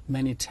the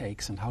many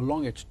takes and how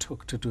long it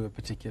took to do a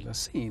particular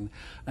scene.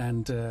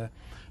 And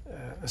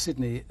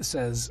Sidney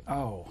says,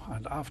 oh,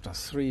 and after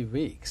 3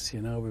 weeks,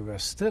 you know, we were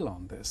still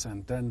on this.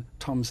 And then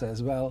Tom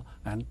says, well,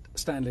 and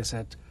Stanley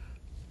said,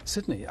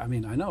 Sidney, I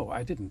mean, I know,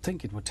 I didn't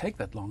think it would take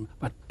that long,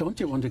 but don't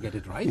you want to get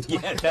it right?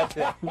 Yeah, that's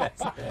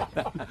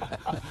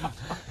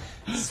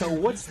it. So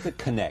what's the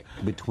connect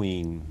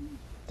between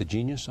the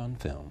genius on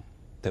film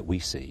that we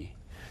see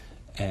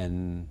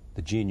and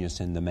the genius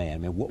in the man? I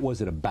mean, what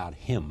was it about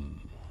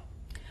him?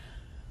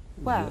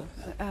 Well,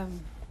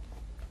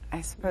 I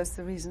suppose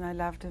the reason I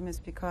loved him is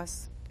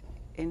because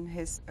in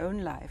his own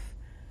life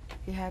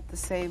he had the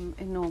same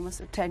enormous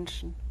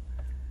attention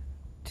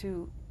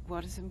to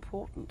what is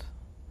important.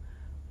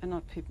 And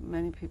not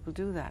many people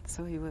do that,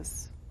 so he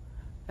was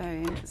very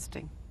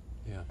interesting.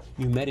 Yeah.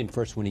 You met him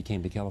first when he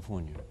came to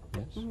California,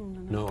 yes?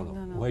 No.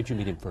 Where did you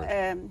meet him first?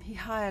 He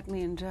hired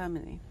me in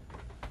Germany.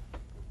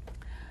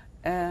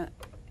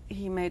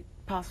 He made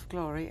Paths of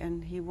Glory,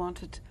 and he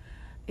wanted,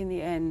 in the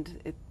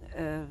end,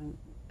 a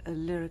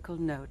lyrical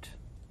note.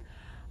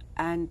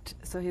 And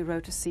so he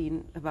wrote a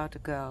scene about a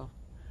girl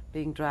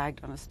being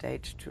dragged on a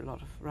stage to a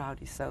lot of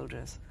rowdy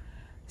soldiers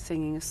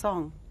singing a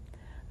song.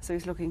 So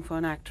he's looking for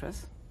an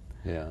actress.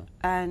 Yeah.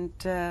 And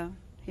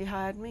he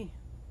hired me.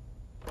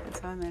 That's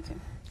how I met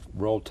him.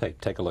 Roll tape.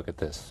 Take a look at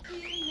this.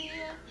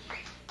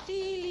 Die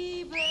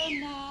Liebe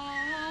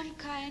nahm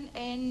kein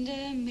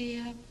Ende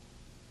mehr.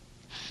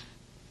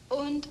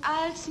 Und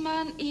als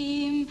man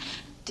ihm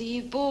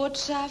die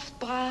Botschaft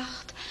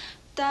bracht,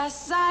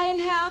 dass sein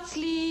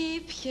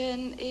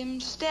Herzliebchen im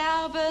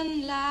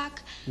Sterben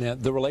lag. Now,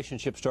 the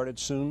relationship started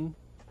soon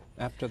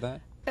after that?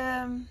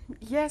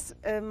 Yes,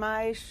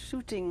 my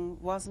shooting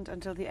wasn't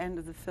until the end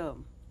of the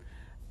film.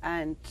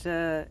 And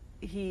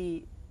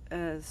he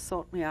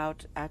sought me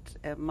out at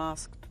a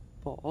masked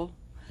ball.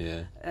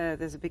 Yeah.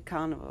 There's a big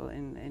carnival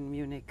in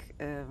Munich,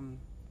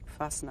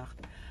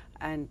 Fastnacht,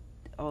 and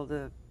all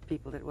the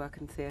people that work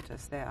in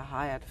theaters, they are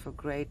hired for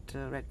great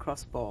Red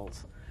Cross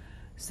balls.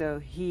 So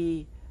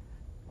he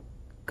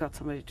got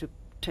somebody to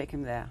take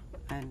him there,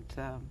 and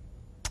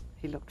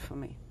he looked for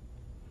me.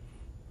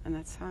 And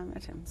that's how I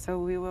met him. So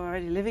we were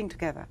already living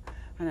together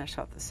when I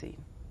shot the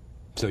scene.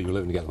 So you were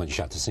living together when you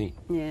shot the scene?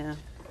 Yeah.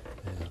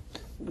 Yeah.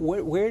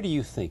 Where do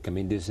you think, I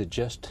mean, is it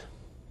just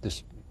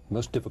this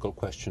most difficult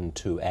question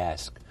to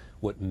ask,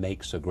 what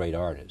makes a great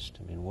artist?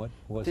 I mean, what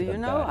was it about? Do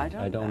you know?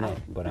 I don't know,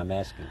 but I'm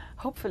asking.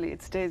 Hopefully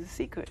it stays a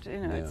secret.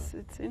 You know, Yeah.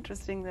 it's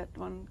interesting that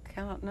one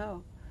cannot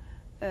know.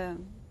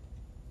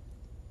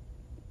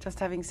 Just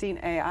having seen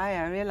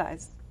AI, I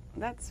realized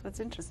that's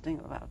what's interesting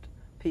about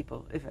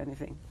people, if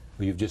anything.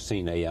 Well, you've just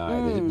seen AI,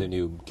 the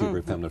new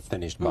Kubrick film that's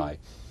finished by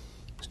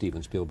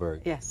Steven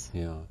Spielberg. Yes.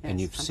 Yeah. Yes,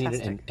 And you've seen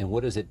it, and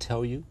what does it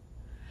tell you?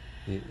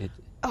 It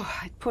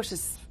it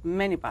pushes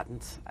many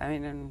buttons. I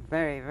mean, and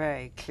very,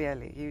 very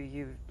clearly.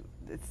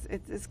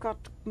 It's got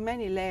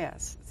many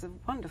layers. It's a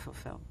wonderful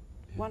film.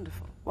 Yeah.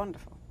 Wonderful,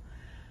 wonderful.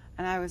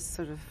 And I was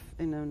sort of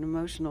in an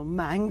emotional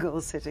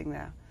mangle sitting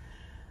there.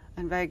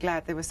 I'm very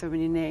glad there were so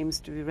many names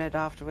to be read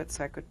afterwards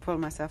so I could pull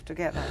myself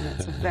together. And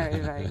it's a very,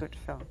 very good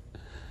film.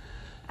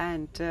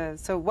 And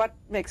so what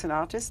makes an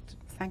artist?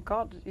 Thank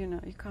God, you know,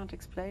 you can't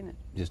explain it.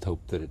 Just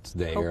hope that it's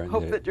there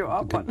Hope and that you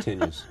are it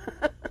continues.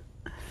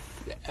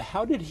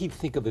 How did he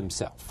think of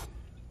himself?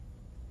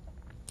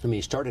 I mean,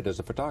 he started as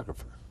a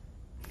photographer.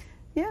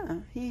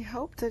 Yeah, he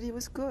hoped that he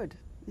was good.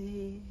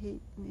 He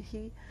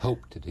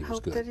hoped that he was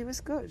hoped good. that he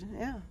was good.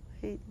 Yeah,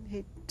 he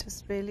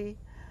just really.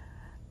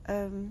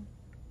 I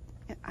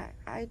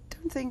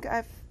don't think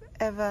I've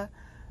ever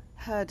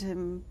heard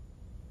him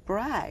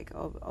brag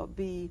or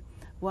be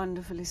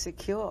wonderfully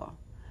secure.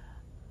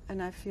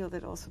 And I feel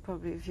that also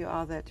probably if you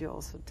are that, you're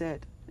also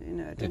dead. You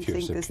know, I don't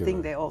think this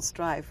thing they all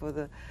strive for,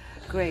 the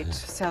great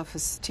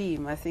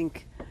self-esteem. I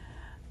think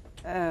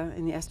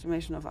in the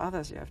estimation of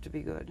others you have to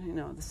be good. You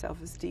know, the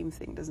self-esteem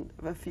thing doesn't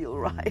ever feel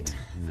right.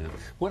 No.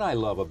 What I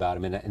love about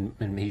him,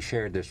 and he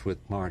shared this with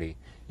Marty,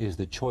 is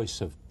the choice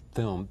of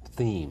film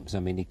themes. I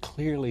mean, he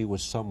clearly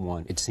was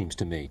someone, it seems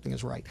to me.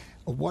 Is right.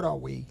 What are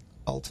we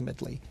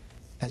ultimately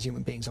as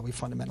human beings? Are we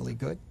fundamentally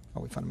good?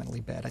 Are we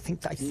fundamentally bad? I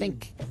think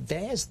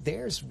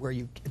there's where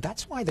you.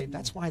 That's why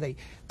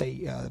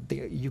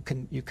you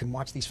can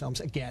watch these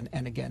films again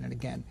and again and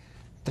again.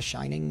 The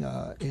Shining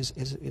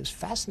is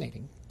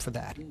fascinating for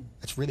that.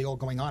 It's really all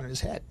going on in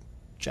his head,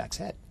 Jack's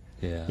head.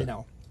 Yeah. You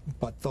know,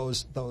 but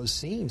those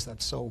scenes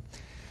that's so.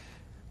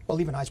 Well,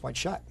 even Eyes Wide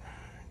Shut,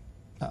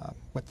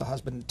 with the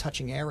husband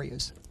touching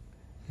areas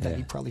that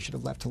he probably should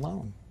have left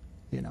alone.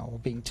 You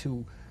know, being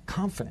too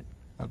confident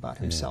about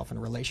himself in a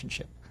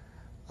relationship.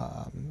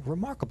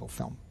 Remarkable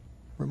film,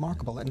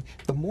 remarkable. And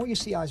the more you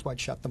see Eyes Wide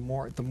Shut, the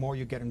more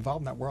you get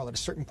involved in that world. At a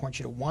certain point,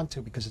 you don't want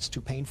to because it's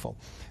too painful.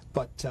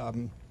 But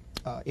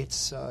it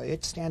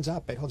stands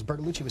up. It holds.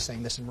 Bertolucci was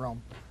saying this in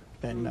Rome,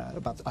 and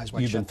about the Eyes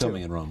Wide Shut. You've been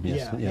filming in Rome,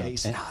 yes. Yeah. He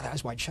said, "The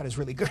Eyes Wide Shut is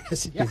really good." I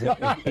said,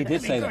 he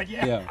did say that.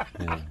 Yeah.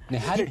 Now,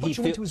 how did he put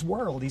you into his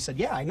world? He said,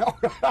 "Yeah, I know."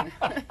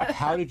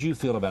 How did you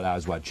feel about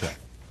Eyes Wide Shut?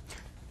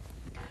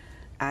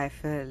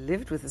 I've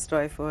lived with the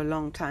story for a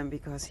long time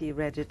because he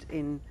read it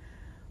in.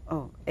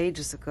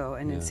 Ages ago,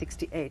 and in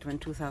 '68, when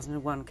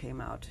 2001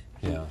 came out,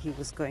 he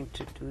was going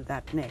to do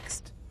that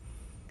next.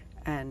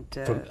 And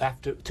from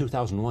after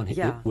 2001,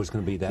 it was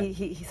going to be that.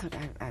 He thought,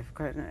 I've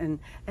got it.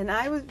 And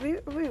I was, we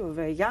were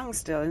very young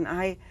still, and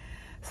I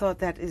thought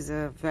that is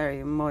a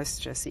very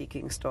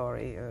moisture-seeking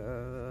story,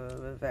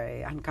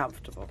 very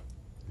uncomfortable.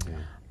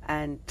 Yeah.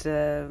 And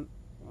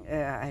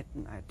I'd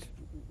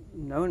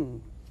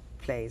known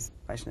plays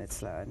by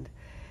Schnitzler, and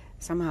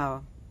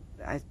somehow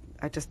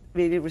I just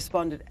really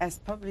responded, as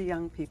probably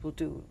young people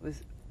do,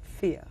 with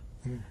fear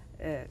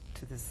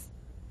to this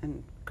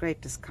and great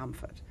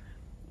discomfort.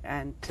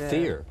 And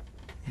fear?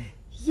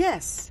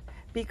 Yes,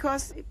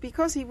 because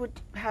he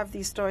would have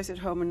these stories at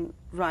home and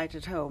write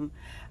at home,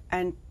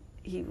 and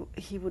he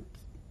would,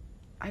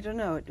 I don't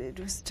know, it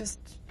was just,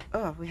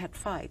 we had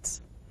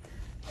fights.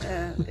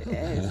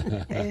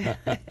 It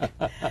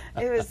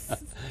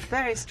was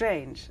very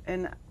strange,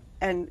 and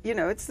you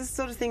know, it's the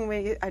sort of thing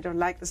where I don't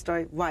like the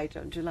story. Why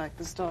don't you like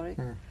the story?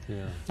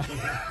 Yeah.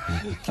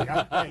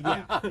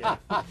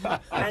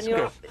 And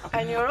you're off.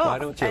 Why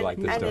don't you like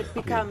the story? And it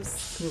becomes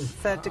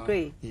third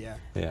degree. Yeah.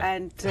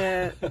 And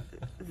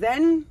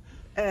then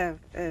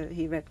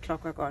he read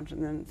Clockwork Orange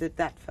and then did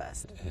that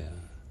first. Yeah.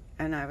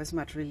 And I was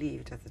much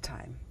relieved at the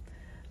time.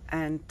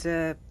 And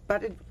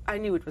but I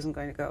knew it wasn't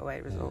going to go away.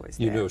 It was always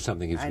there. You knew it was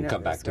something he was going to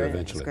come back to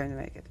eventually. I was going to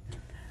make it.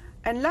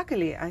 And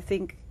luckily, I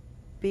think,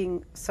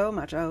 being so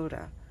much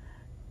older,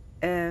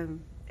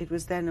 it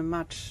was then a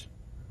much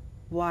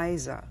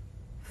wiser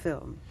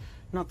film,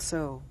 not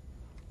so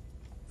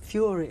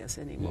furious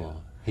anymore.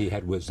 Yeah. He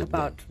had wisdom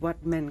about then.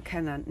 what men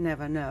cannot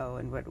never know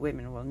and what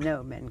women will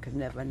know men could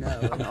never know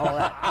and all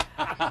that.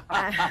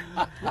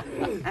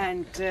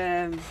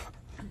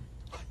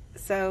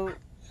 So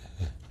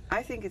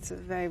I think it's a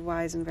very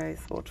wise and very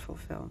thoughtful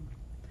film,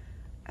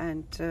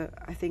 and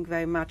I think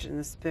very much in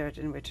the spirit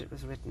in which it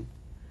was written.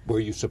 Were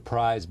you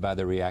surprised by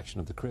the reaction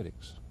of the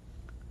critics?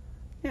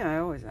 Yeah, I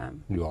always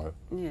am. You are?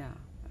 Yeah,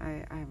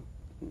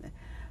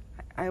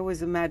 I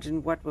always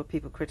imagine what will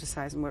people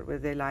criticize and what will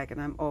they like,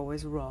 and I'm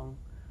always wrong,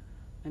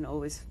 and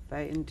always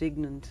very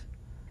indignant,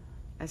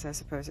 as I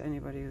suppose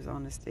anybody who's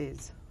honest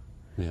is.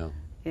 Yeah.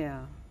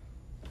 Yeah.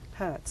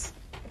 Hurts.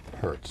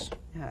 Hurts.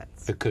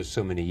 Hurts. Because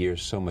so many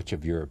years, so much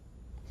of your...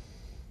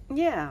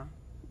 Yeah.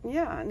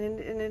 Yeah, and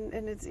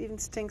it even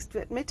stinks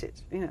to admit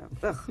it, you know.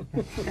 Ugh.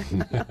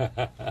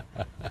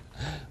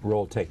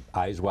 Roll tape,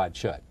 eyes wide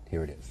shut.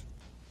 Here it is.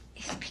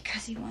 It's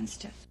because he wants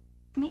to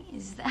me?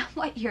 Is that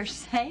what you're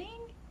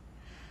saying?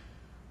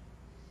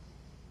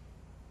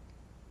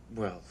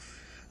 Well,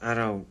 I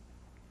don't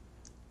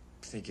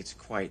think it's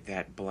quite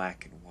that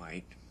black and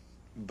white,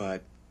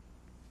 but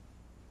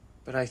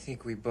I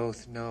think we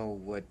both know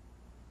what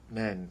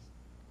men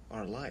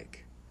are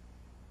like.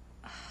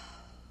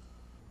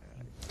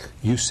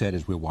 You said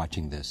as we're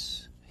watching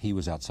this, he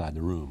was outside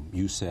the room.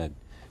 You said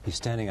he's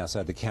standing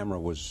outside. The camera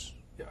was...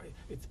 Yeah,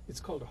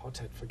 it's called a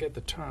hothead. Forget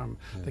the term.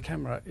 Yeah. The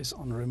camera is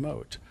on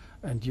remote.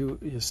 And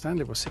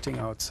Stanley was sitting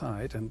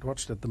outside and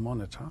watched at the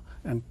monitor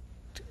and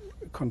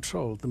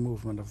controlled the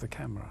movement of the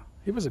camera.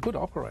 He was a good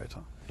operator.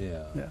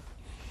 Yeah. Yeah.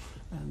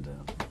 And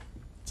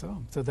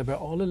so they were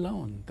all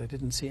alone. They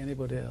didn't see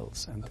anybody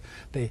else. And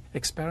they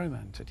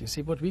experimented. You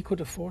see, what we could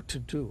afford to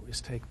do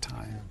is take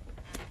time.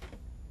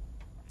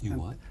 You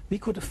what? We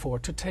could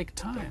afford to take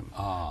time.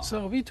 Ah.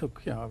 So we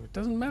took, it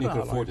doesn't matter how long.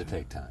 You could afford to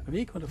take time.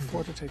 We could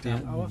afford to take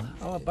time.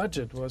 Our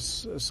budget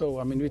was,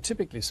 we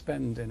typically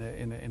spend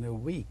in a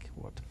week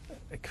what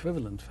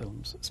equivalent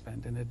films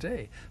spend in a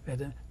day. We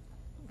had a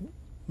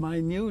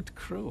minute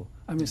crew.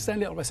 I mean,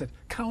 Stanley always said,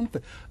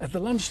 at the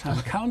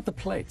lunchtime, count the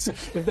plates.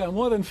 If there are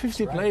more than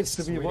 50 plates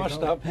to be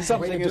washed up,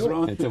 something is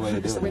wrong. That's the way to do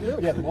it. That's the way to do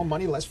it. Yeah, more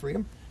money, less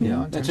freedom.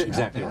 Yeah, that's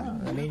exactly right.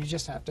 I mean, you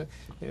just have to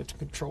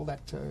control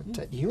that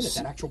unit,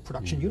 that actual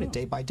production unit,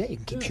 day by day,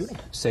 and keep shooting.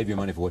 Save your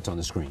money for what's on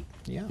the screen.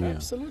 Yeah,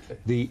 absolutely.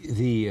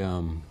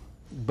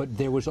 But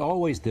there was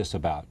always this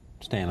about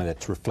Stanley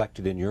that's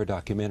reflected in your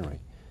documentary.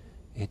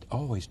 It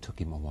always took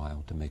him a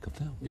while to make a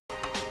film.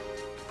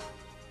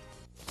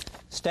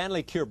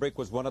 Stanley Kubrick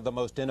was one of the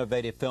most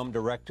innovative film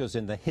directors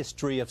in the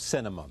history of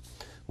cinema.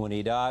 When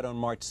he died on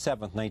March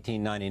 7,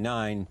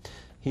 1999,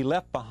 he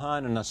left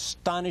behind an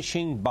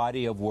astonishing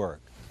body of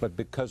work. But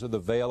because of the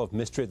veil of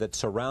mystery that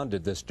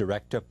surrounded this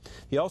director,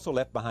 he also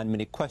left behind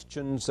many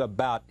questions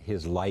about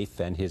his life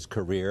and his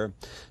career.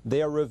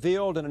 They are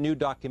revealed in a new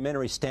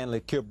documentary,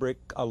 Stanley Kubrick,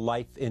 A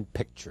Life in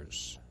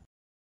Pictures.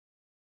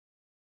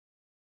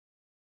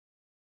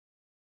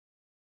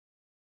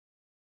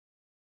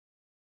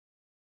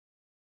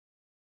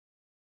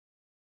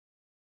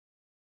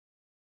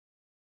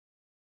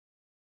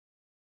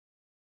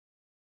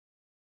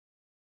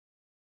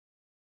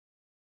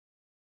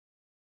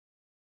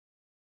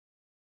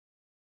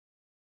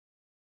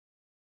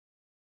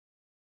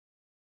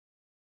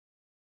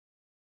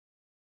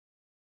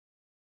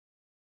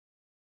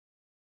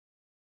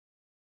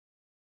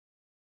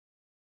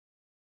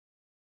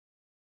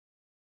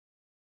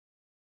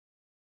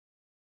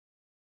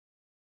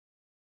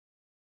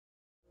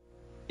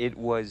 It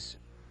was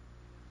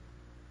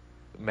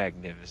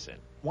magnificent.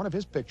 One of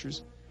his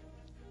pictures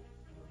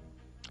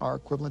are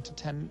equivalent to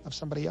 10 of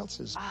somebody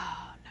else's.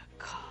 Oh,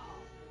 Nicole.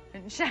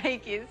 And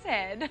shake his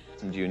head.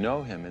 And you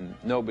know him, and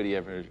nobody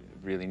ever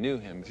really knew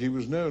him. He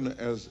was known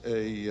as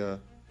a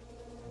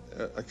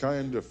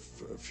kind of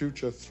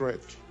future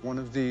threat. One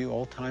of the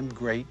all-time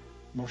great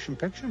motion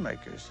picture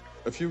makers.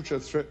 A future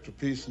threat to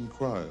peace and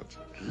quiet.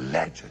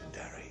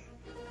 Legendary.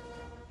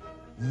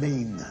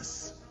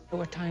 Meanness. There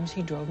were times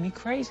he drove me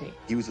crazy.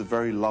 He was a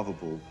very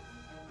lovable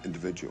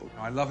individual.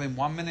 I love him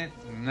 1 minute,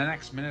 and the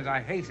next minute I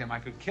hate him. I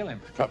could kill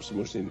him. Perhaps the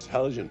most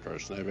intelligent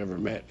person I've ever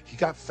met. He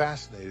got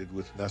fascinated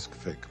with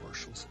Nescafe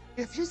commercials.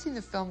 Have you seen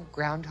the film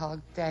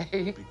Groundhog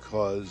Day?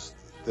 Because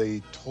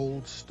they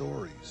told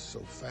stories so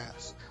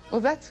fast. Well,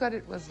 that's what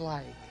it was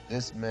like.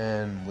 This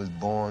man was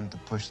born to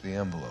push the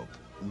envelope.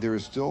 There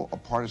is still a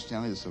part of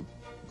Stanley that's a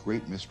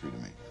great mystery to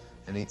me.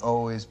 And he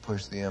always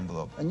pushed the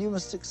envelope. And you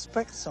must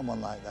expect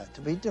someone like that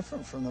to be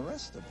different from the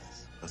rest of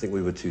us. I think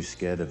we were too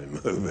scared of him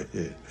over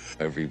here.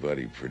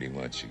 Everybody pretty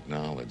much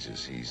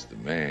acknowledges he's the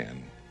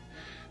man,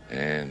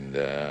 and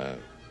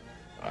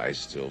I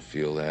still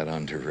feel that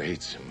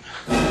underrates him.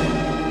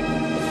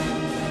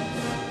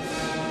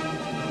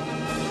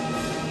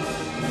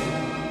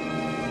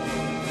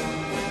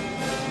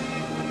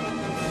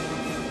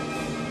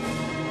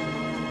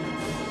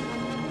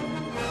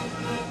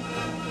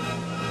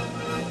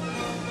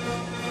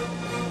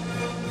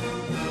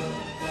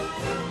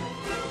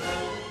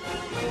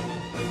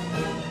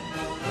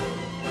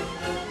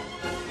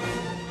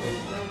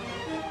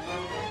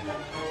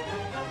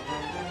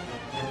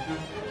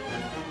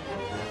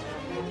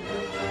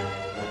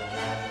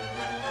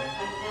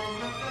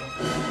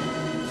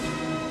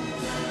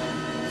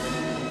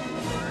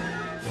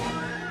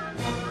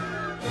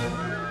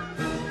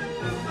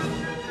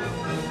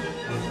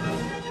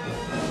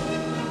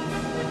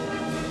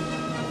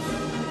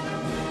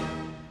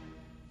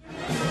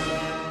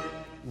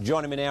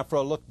 Joining me now for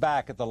a look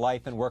back at the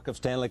life and work of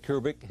Stanley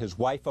Kubrick, his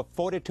wife of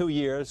 42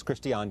 years,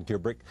 Christiane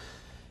Kubrick,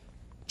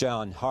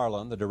 John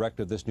Harlan, the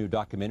director of this new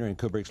documentary and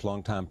Kubrick's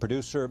longtime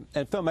producer,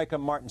 and filmmaker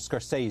Martin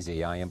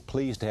Scorsese. I am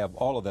pleased to have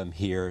all of them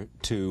here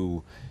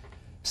to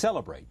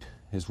celebrate,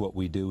 is what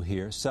we do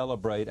here,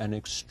 celebrate an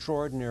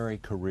extraordinary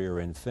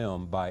career in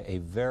film by a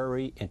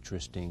very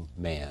interesting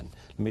man.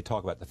 Let me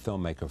talk about the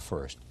filmmaker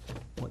first.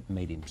 What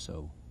made him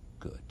so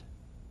good?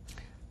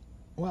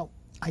 Well,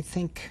 I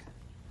think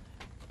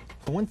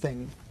for one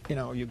thing, you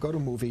know, you go to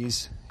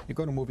movies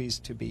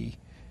to be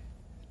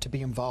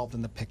involved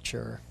in the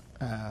picture,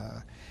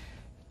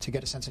 to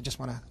get a sense.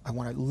 I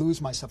want to lose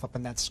myself up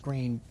in that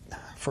screen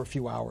for a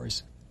few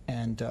hours,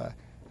 and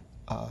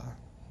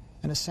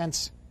in a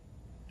sense,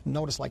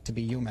 know what it's like to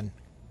be human,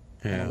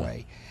 in a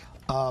way.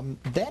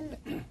 Then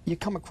you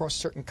come across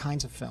certain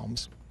kinds of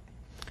films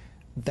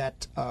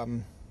that,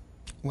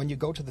 when you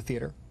go to the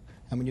theater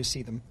and when you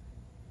see them,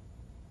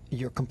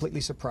 you're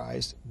completely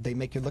surprised. They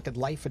make you look at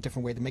life a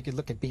different way. They make you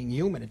look at being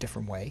human a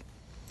different way.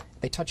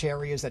 They touch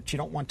areas that you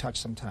don't want touched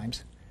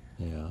sometimes.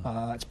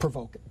 Yeah. It's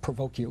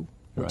provoke you,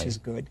 which is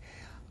good.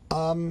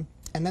 And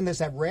then there's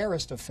that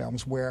rarest of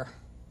films where,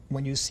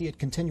 when you see it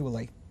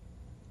continually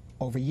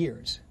over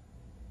years,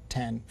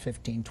 10,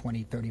 15,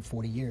 20, 30,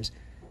 40 years,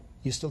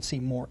 you still see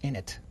more in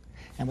it.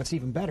 And what's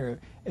even better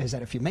is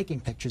that if you're making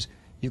pictures,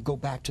 you go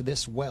back to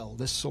this well,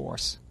 this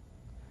source,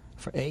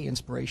 for A,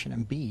 inspiration,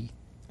 and B,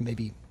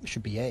 maybe it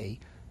should be A,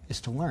 is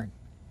to learn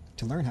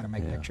how to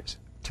make pictures.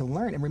 To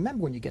learn, and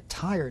remember, when you get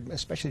tired,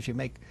 especially if you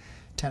make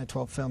 10 or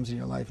 12 films in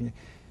your life, and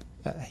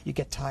you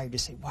get tired, you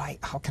say, why,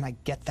 how can I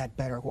get that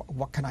better?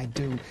 What can I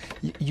do?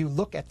 You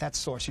look at that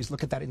source, you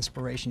look at that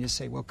inspiration, you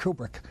say, well,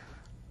 Kubrick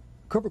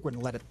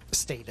wouldn't let it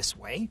stay this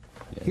way.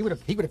 Yeah. He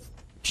would have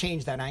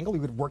changed that angle. He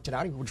would have worked it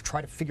out. He would have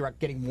tried to figure out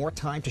getting more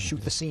time to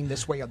shoot the scene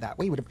this way or that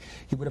way.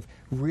 He would have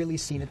really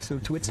seen it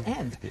to its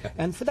end.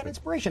 And for that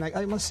inspiration,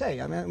 I must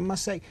say,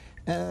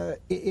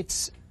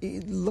 it's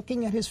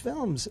looking at his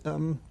films.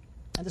 And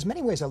there's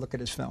many ways I look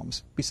at his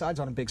films besides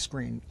on a big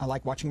screen. I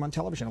like watching them on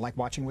television. I like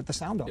watching with the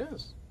sound on.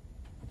 Yes,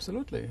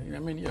 absolutely. I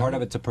mean, part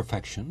of it's a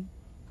perfection.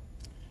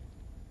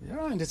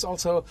 Yeah, and it's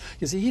also,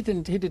 you see, he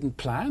didn't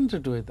plan to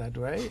do it that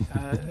way.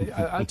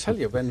 I'll tell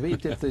you, when we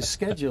did the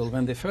schedule,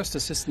 when the first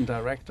assistant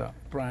director,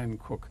 Brian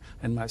Cook,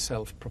 and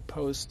myself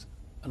proposed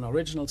an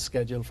original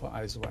schedule for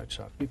Eyes Wide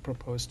Shut, we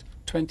proposed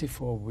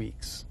 24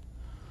 weeks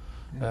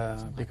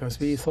because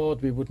we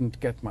thought we wouldn't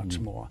get much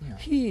more. Yeah.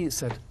 He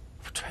said,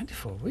 for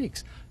 24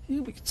 weeks?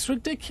 It's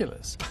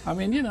ridiculous. I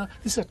mean, you know,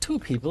 these are two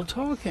people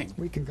talking.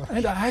 We can go.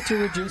 And I had to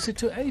reduce it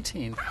to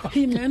 18.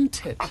 He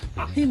meant it.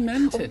 He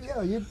meant it.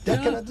 Yeah, you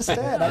can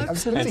understand. I'm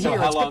good to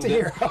hear. It's good to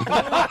hear.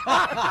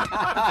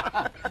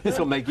 This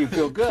will make you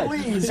feel good.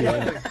 Please.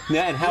 Yeah.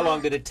 Now, and how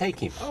long did it take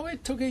him? Oh,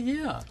 it took a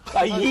year.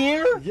 A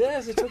year?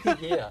 Yes, it took a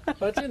year.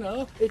 But, you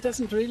know, it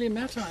doesn't really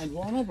matter. And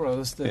Warner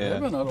Bros., they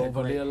were not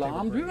overly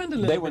alarmed.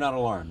 They were not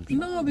alarmed.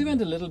 No, we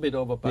went a little bit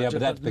over budget. Yeah,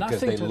 but that's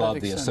because they love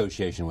the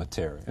association with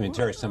Terry. I mean,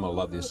 Terry Semel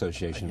loved the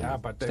association. Yeah,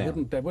 but they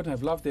wouldn't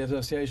have loved the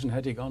association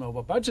had he gone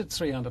over budget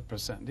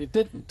 300%. He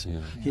didn't.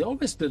 Yeah. He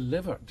always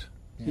delivered.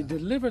 Yeah. He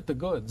delivered the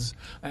goods,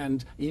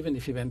 and even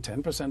if he went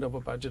 10% over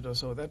budget or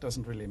so, that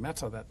doesn't really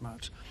matter that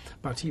much.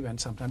 But he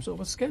went sometimes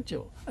over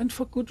schedule, and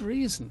for good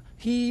reason.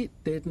 He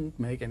didn't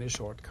make any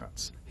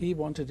shortcuts. He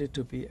wanted it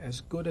to be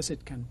as good as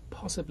it can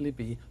possibly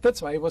be.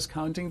 That's why he was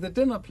counting the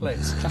dinner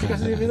plates.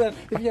 Because if you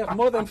have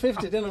more than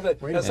 50 dinner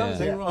plates, there's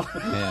something wrong.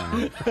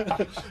 Yeah.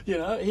 You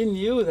know, he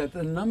knew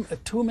that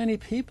too many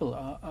people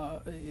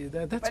are.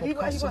 That's but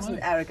what he wasn't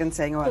arrogant,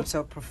 saying, "Oh, I'm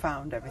so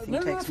profound, everything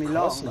takes me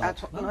long."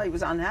 No, he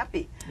was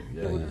unhappy.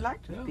 Yeah. He would have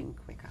liked to have been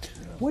quicker.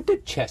 Yeah. What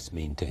did chess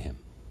mean to him?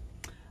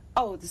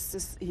 Oh,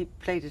 he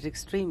played it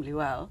extremely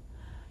well,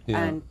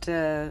 and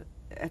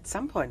at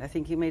some point, I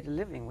think he made a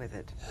living with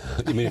it.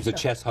 You mean he was a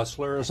chess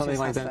hustler or something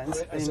like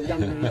that? In young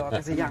New York,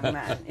 as a young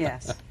man,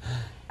 yes.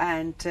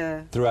 And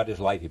throughout his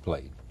life, he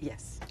played.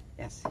 Yes,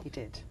 he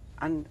did.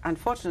 And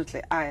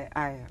unfortunately,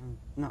 I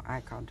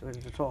can't do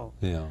it at all.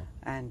 Yeah.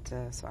 And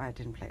so I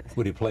didn't play with him.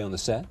 Would he play on the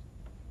set?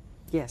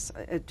 Yes,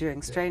 during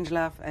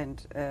Strangelove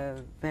and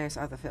various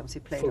other films, he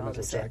played on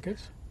the set. Jacket.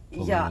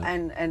 Yeah,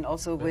 and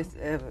also with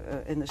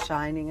in The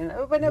Shining, and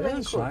whenever he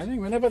could. Shining,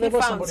 whenever there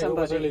was somebody who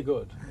was really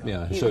good.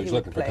 Yeah, so he's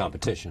looking for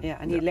competition. Yeah,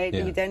 and he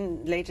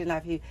then later in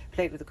life he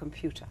played with the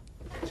computer.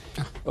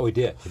 Oh, he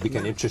did. He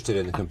became interested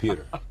in the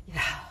computer.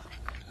 Yeah.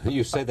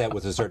 You say that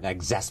with a certain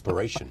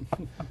exasperation.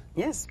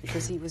 Yes,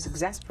 because he was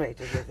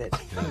exasperated with it.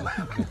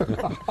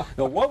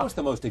 Now, what was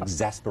the most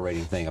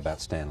exasperating thing about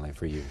Stanley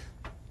for you?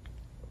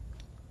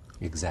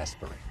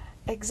 Exasperating.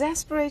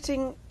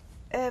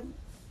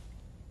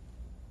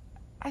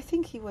 I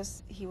think he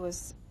was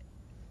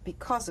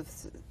because of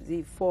the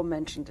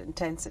aforementioned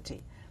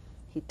intensity,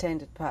 he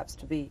tended perhaps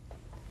to be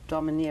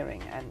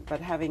domineering, but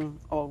having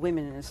all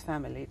women in his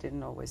family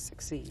didn't always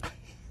succeed.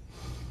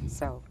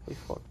 So we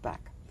fought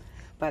back.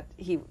 But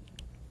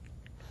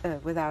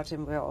without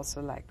him, we're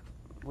also like,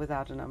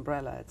 without an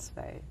umbrella, it's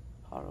very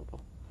horrible.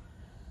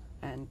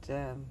 And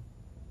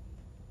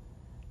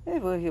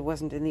Well, he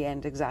wasn't in the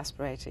end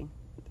exasperating.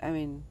 I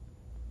mean,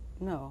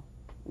 no.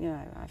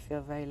 Yeah, I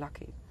feel very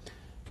lucky.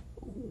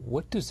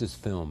 What does this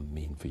film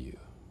mean for you?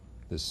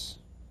 This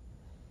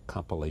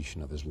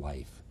compilation of his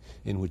life,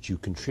 in which you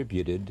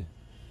contributed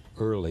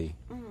early,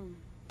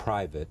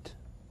 private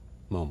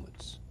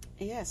moments.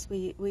 Yes,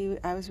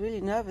 I was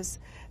really nervous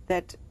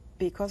that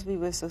because we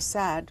were so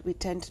sad, we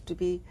tended to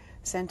be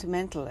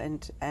sentimental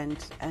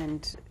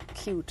and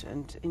cute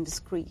and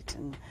indiscreet,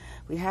 and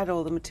we had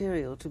all the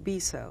material to be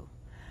so,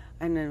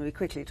 and then we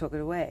quickly took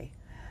it away.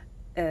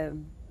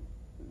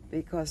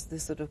 Because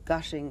this sort of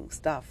gushing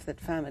stuff that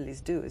families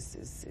do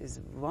is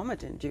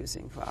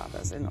vomit-inducing for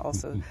others. And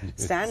also,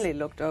 Stanley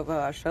looked over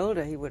our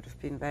shoulder. He would have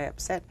been very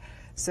upset.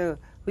 So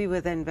we were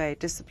then very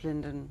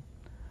disciplined and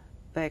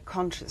very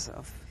conscious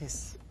of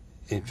his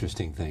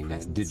interesting thing.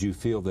 presence. Did you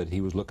feel that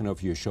he was looking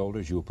over your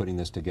shoulders? You were putting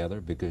this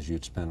together because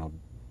you'd spent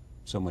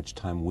so much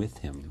time with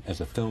him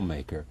as a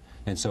filmmaker,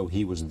 and so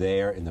he was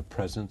there in the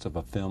presence of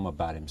a film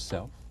about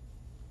himself?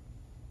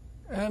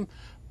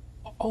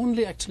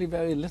 Only actually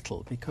very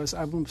little, because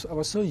I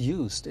was so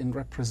used in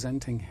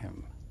representing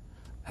him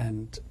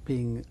and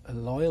being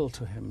loyal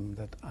to him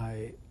that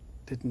I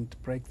didn't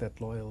break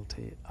that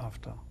loyalty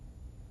after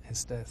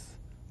his death.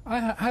 I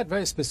had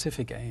very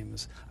specific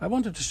aims. I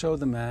wanted to show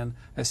the man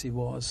as he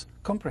was,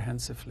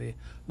 comprehensively.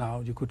 Now,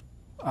 you could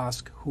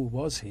ask, who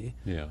was he?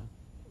 Yeah.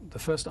 The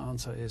first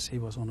answer is he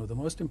was one of the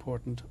most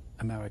important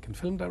American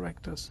film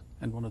directors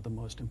and one of the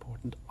most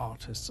important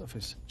artists of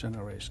his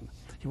generation.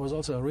 He was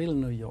also a real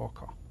New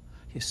Yorker.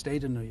 He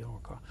stayed a New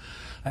Yorker.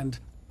 And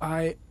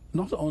I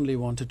not only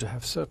wanted to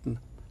have certain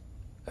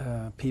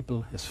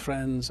people, his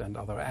friends and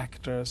other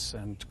actors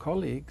and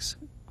colleagues,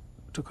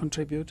 to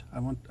contribute. I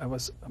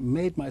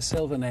made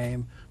myself an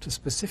aim to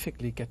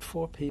specifically get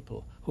 4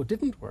 people who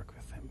didn't work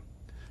with him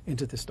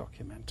into this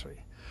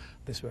documentary.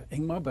 These were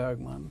Ingmar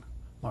Bergman,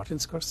 Martin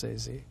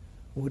Scorsese,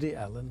 Woody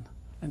Allen,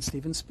 and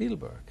Steven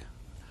Spielberg.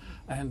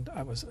 And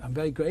I'm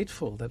very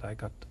grateful that I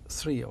got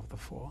 3 of the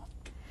 4.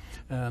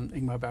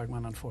 Ingmar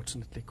Bergman,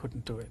 unfortunately,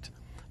 couldn't do it.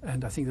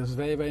 And I think this was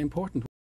very, very important.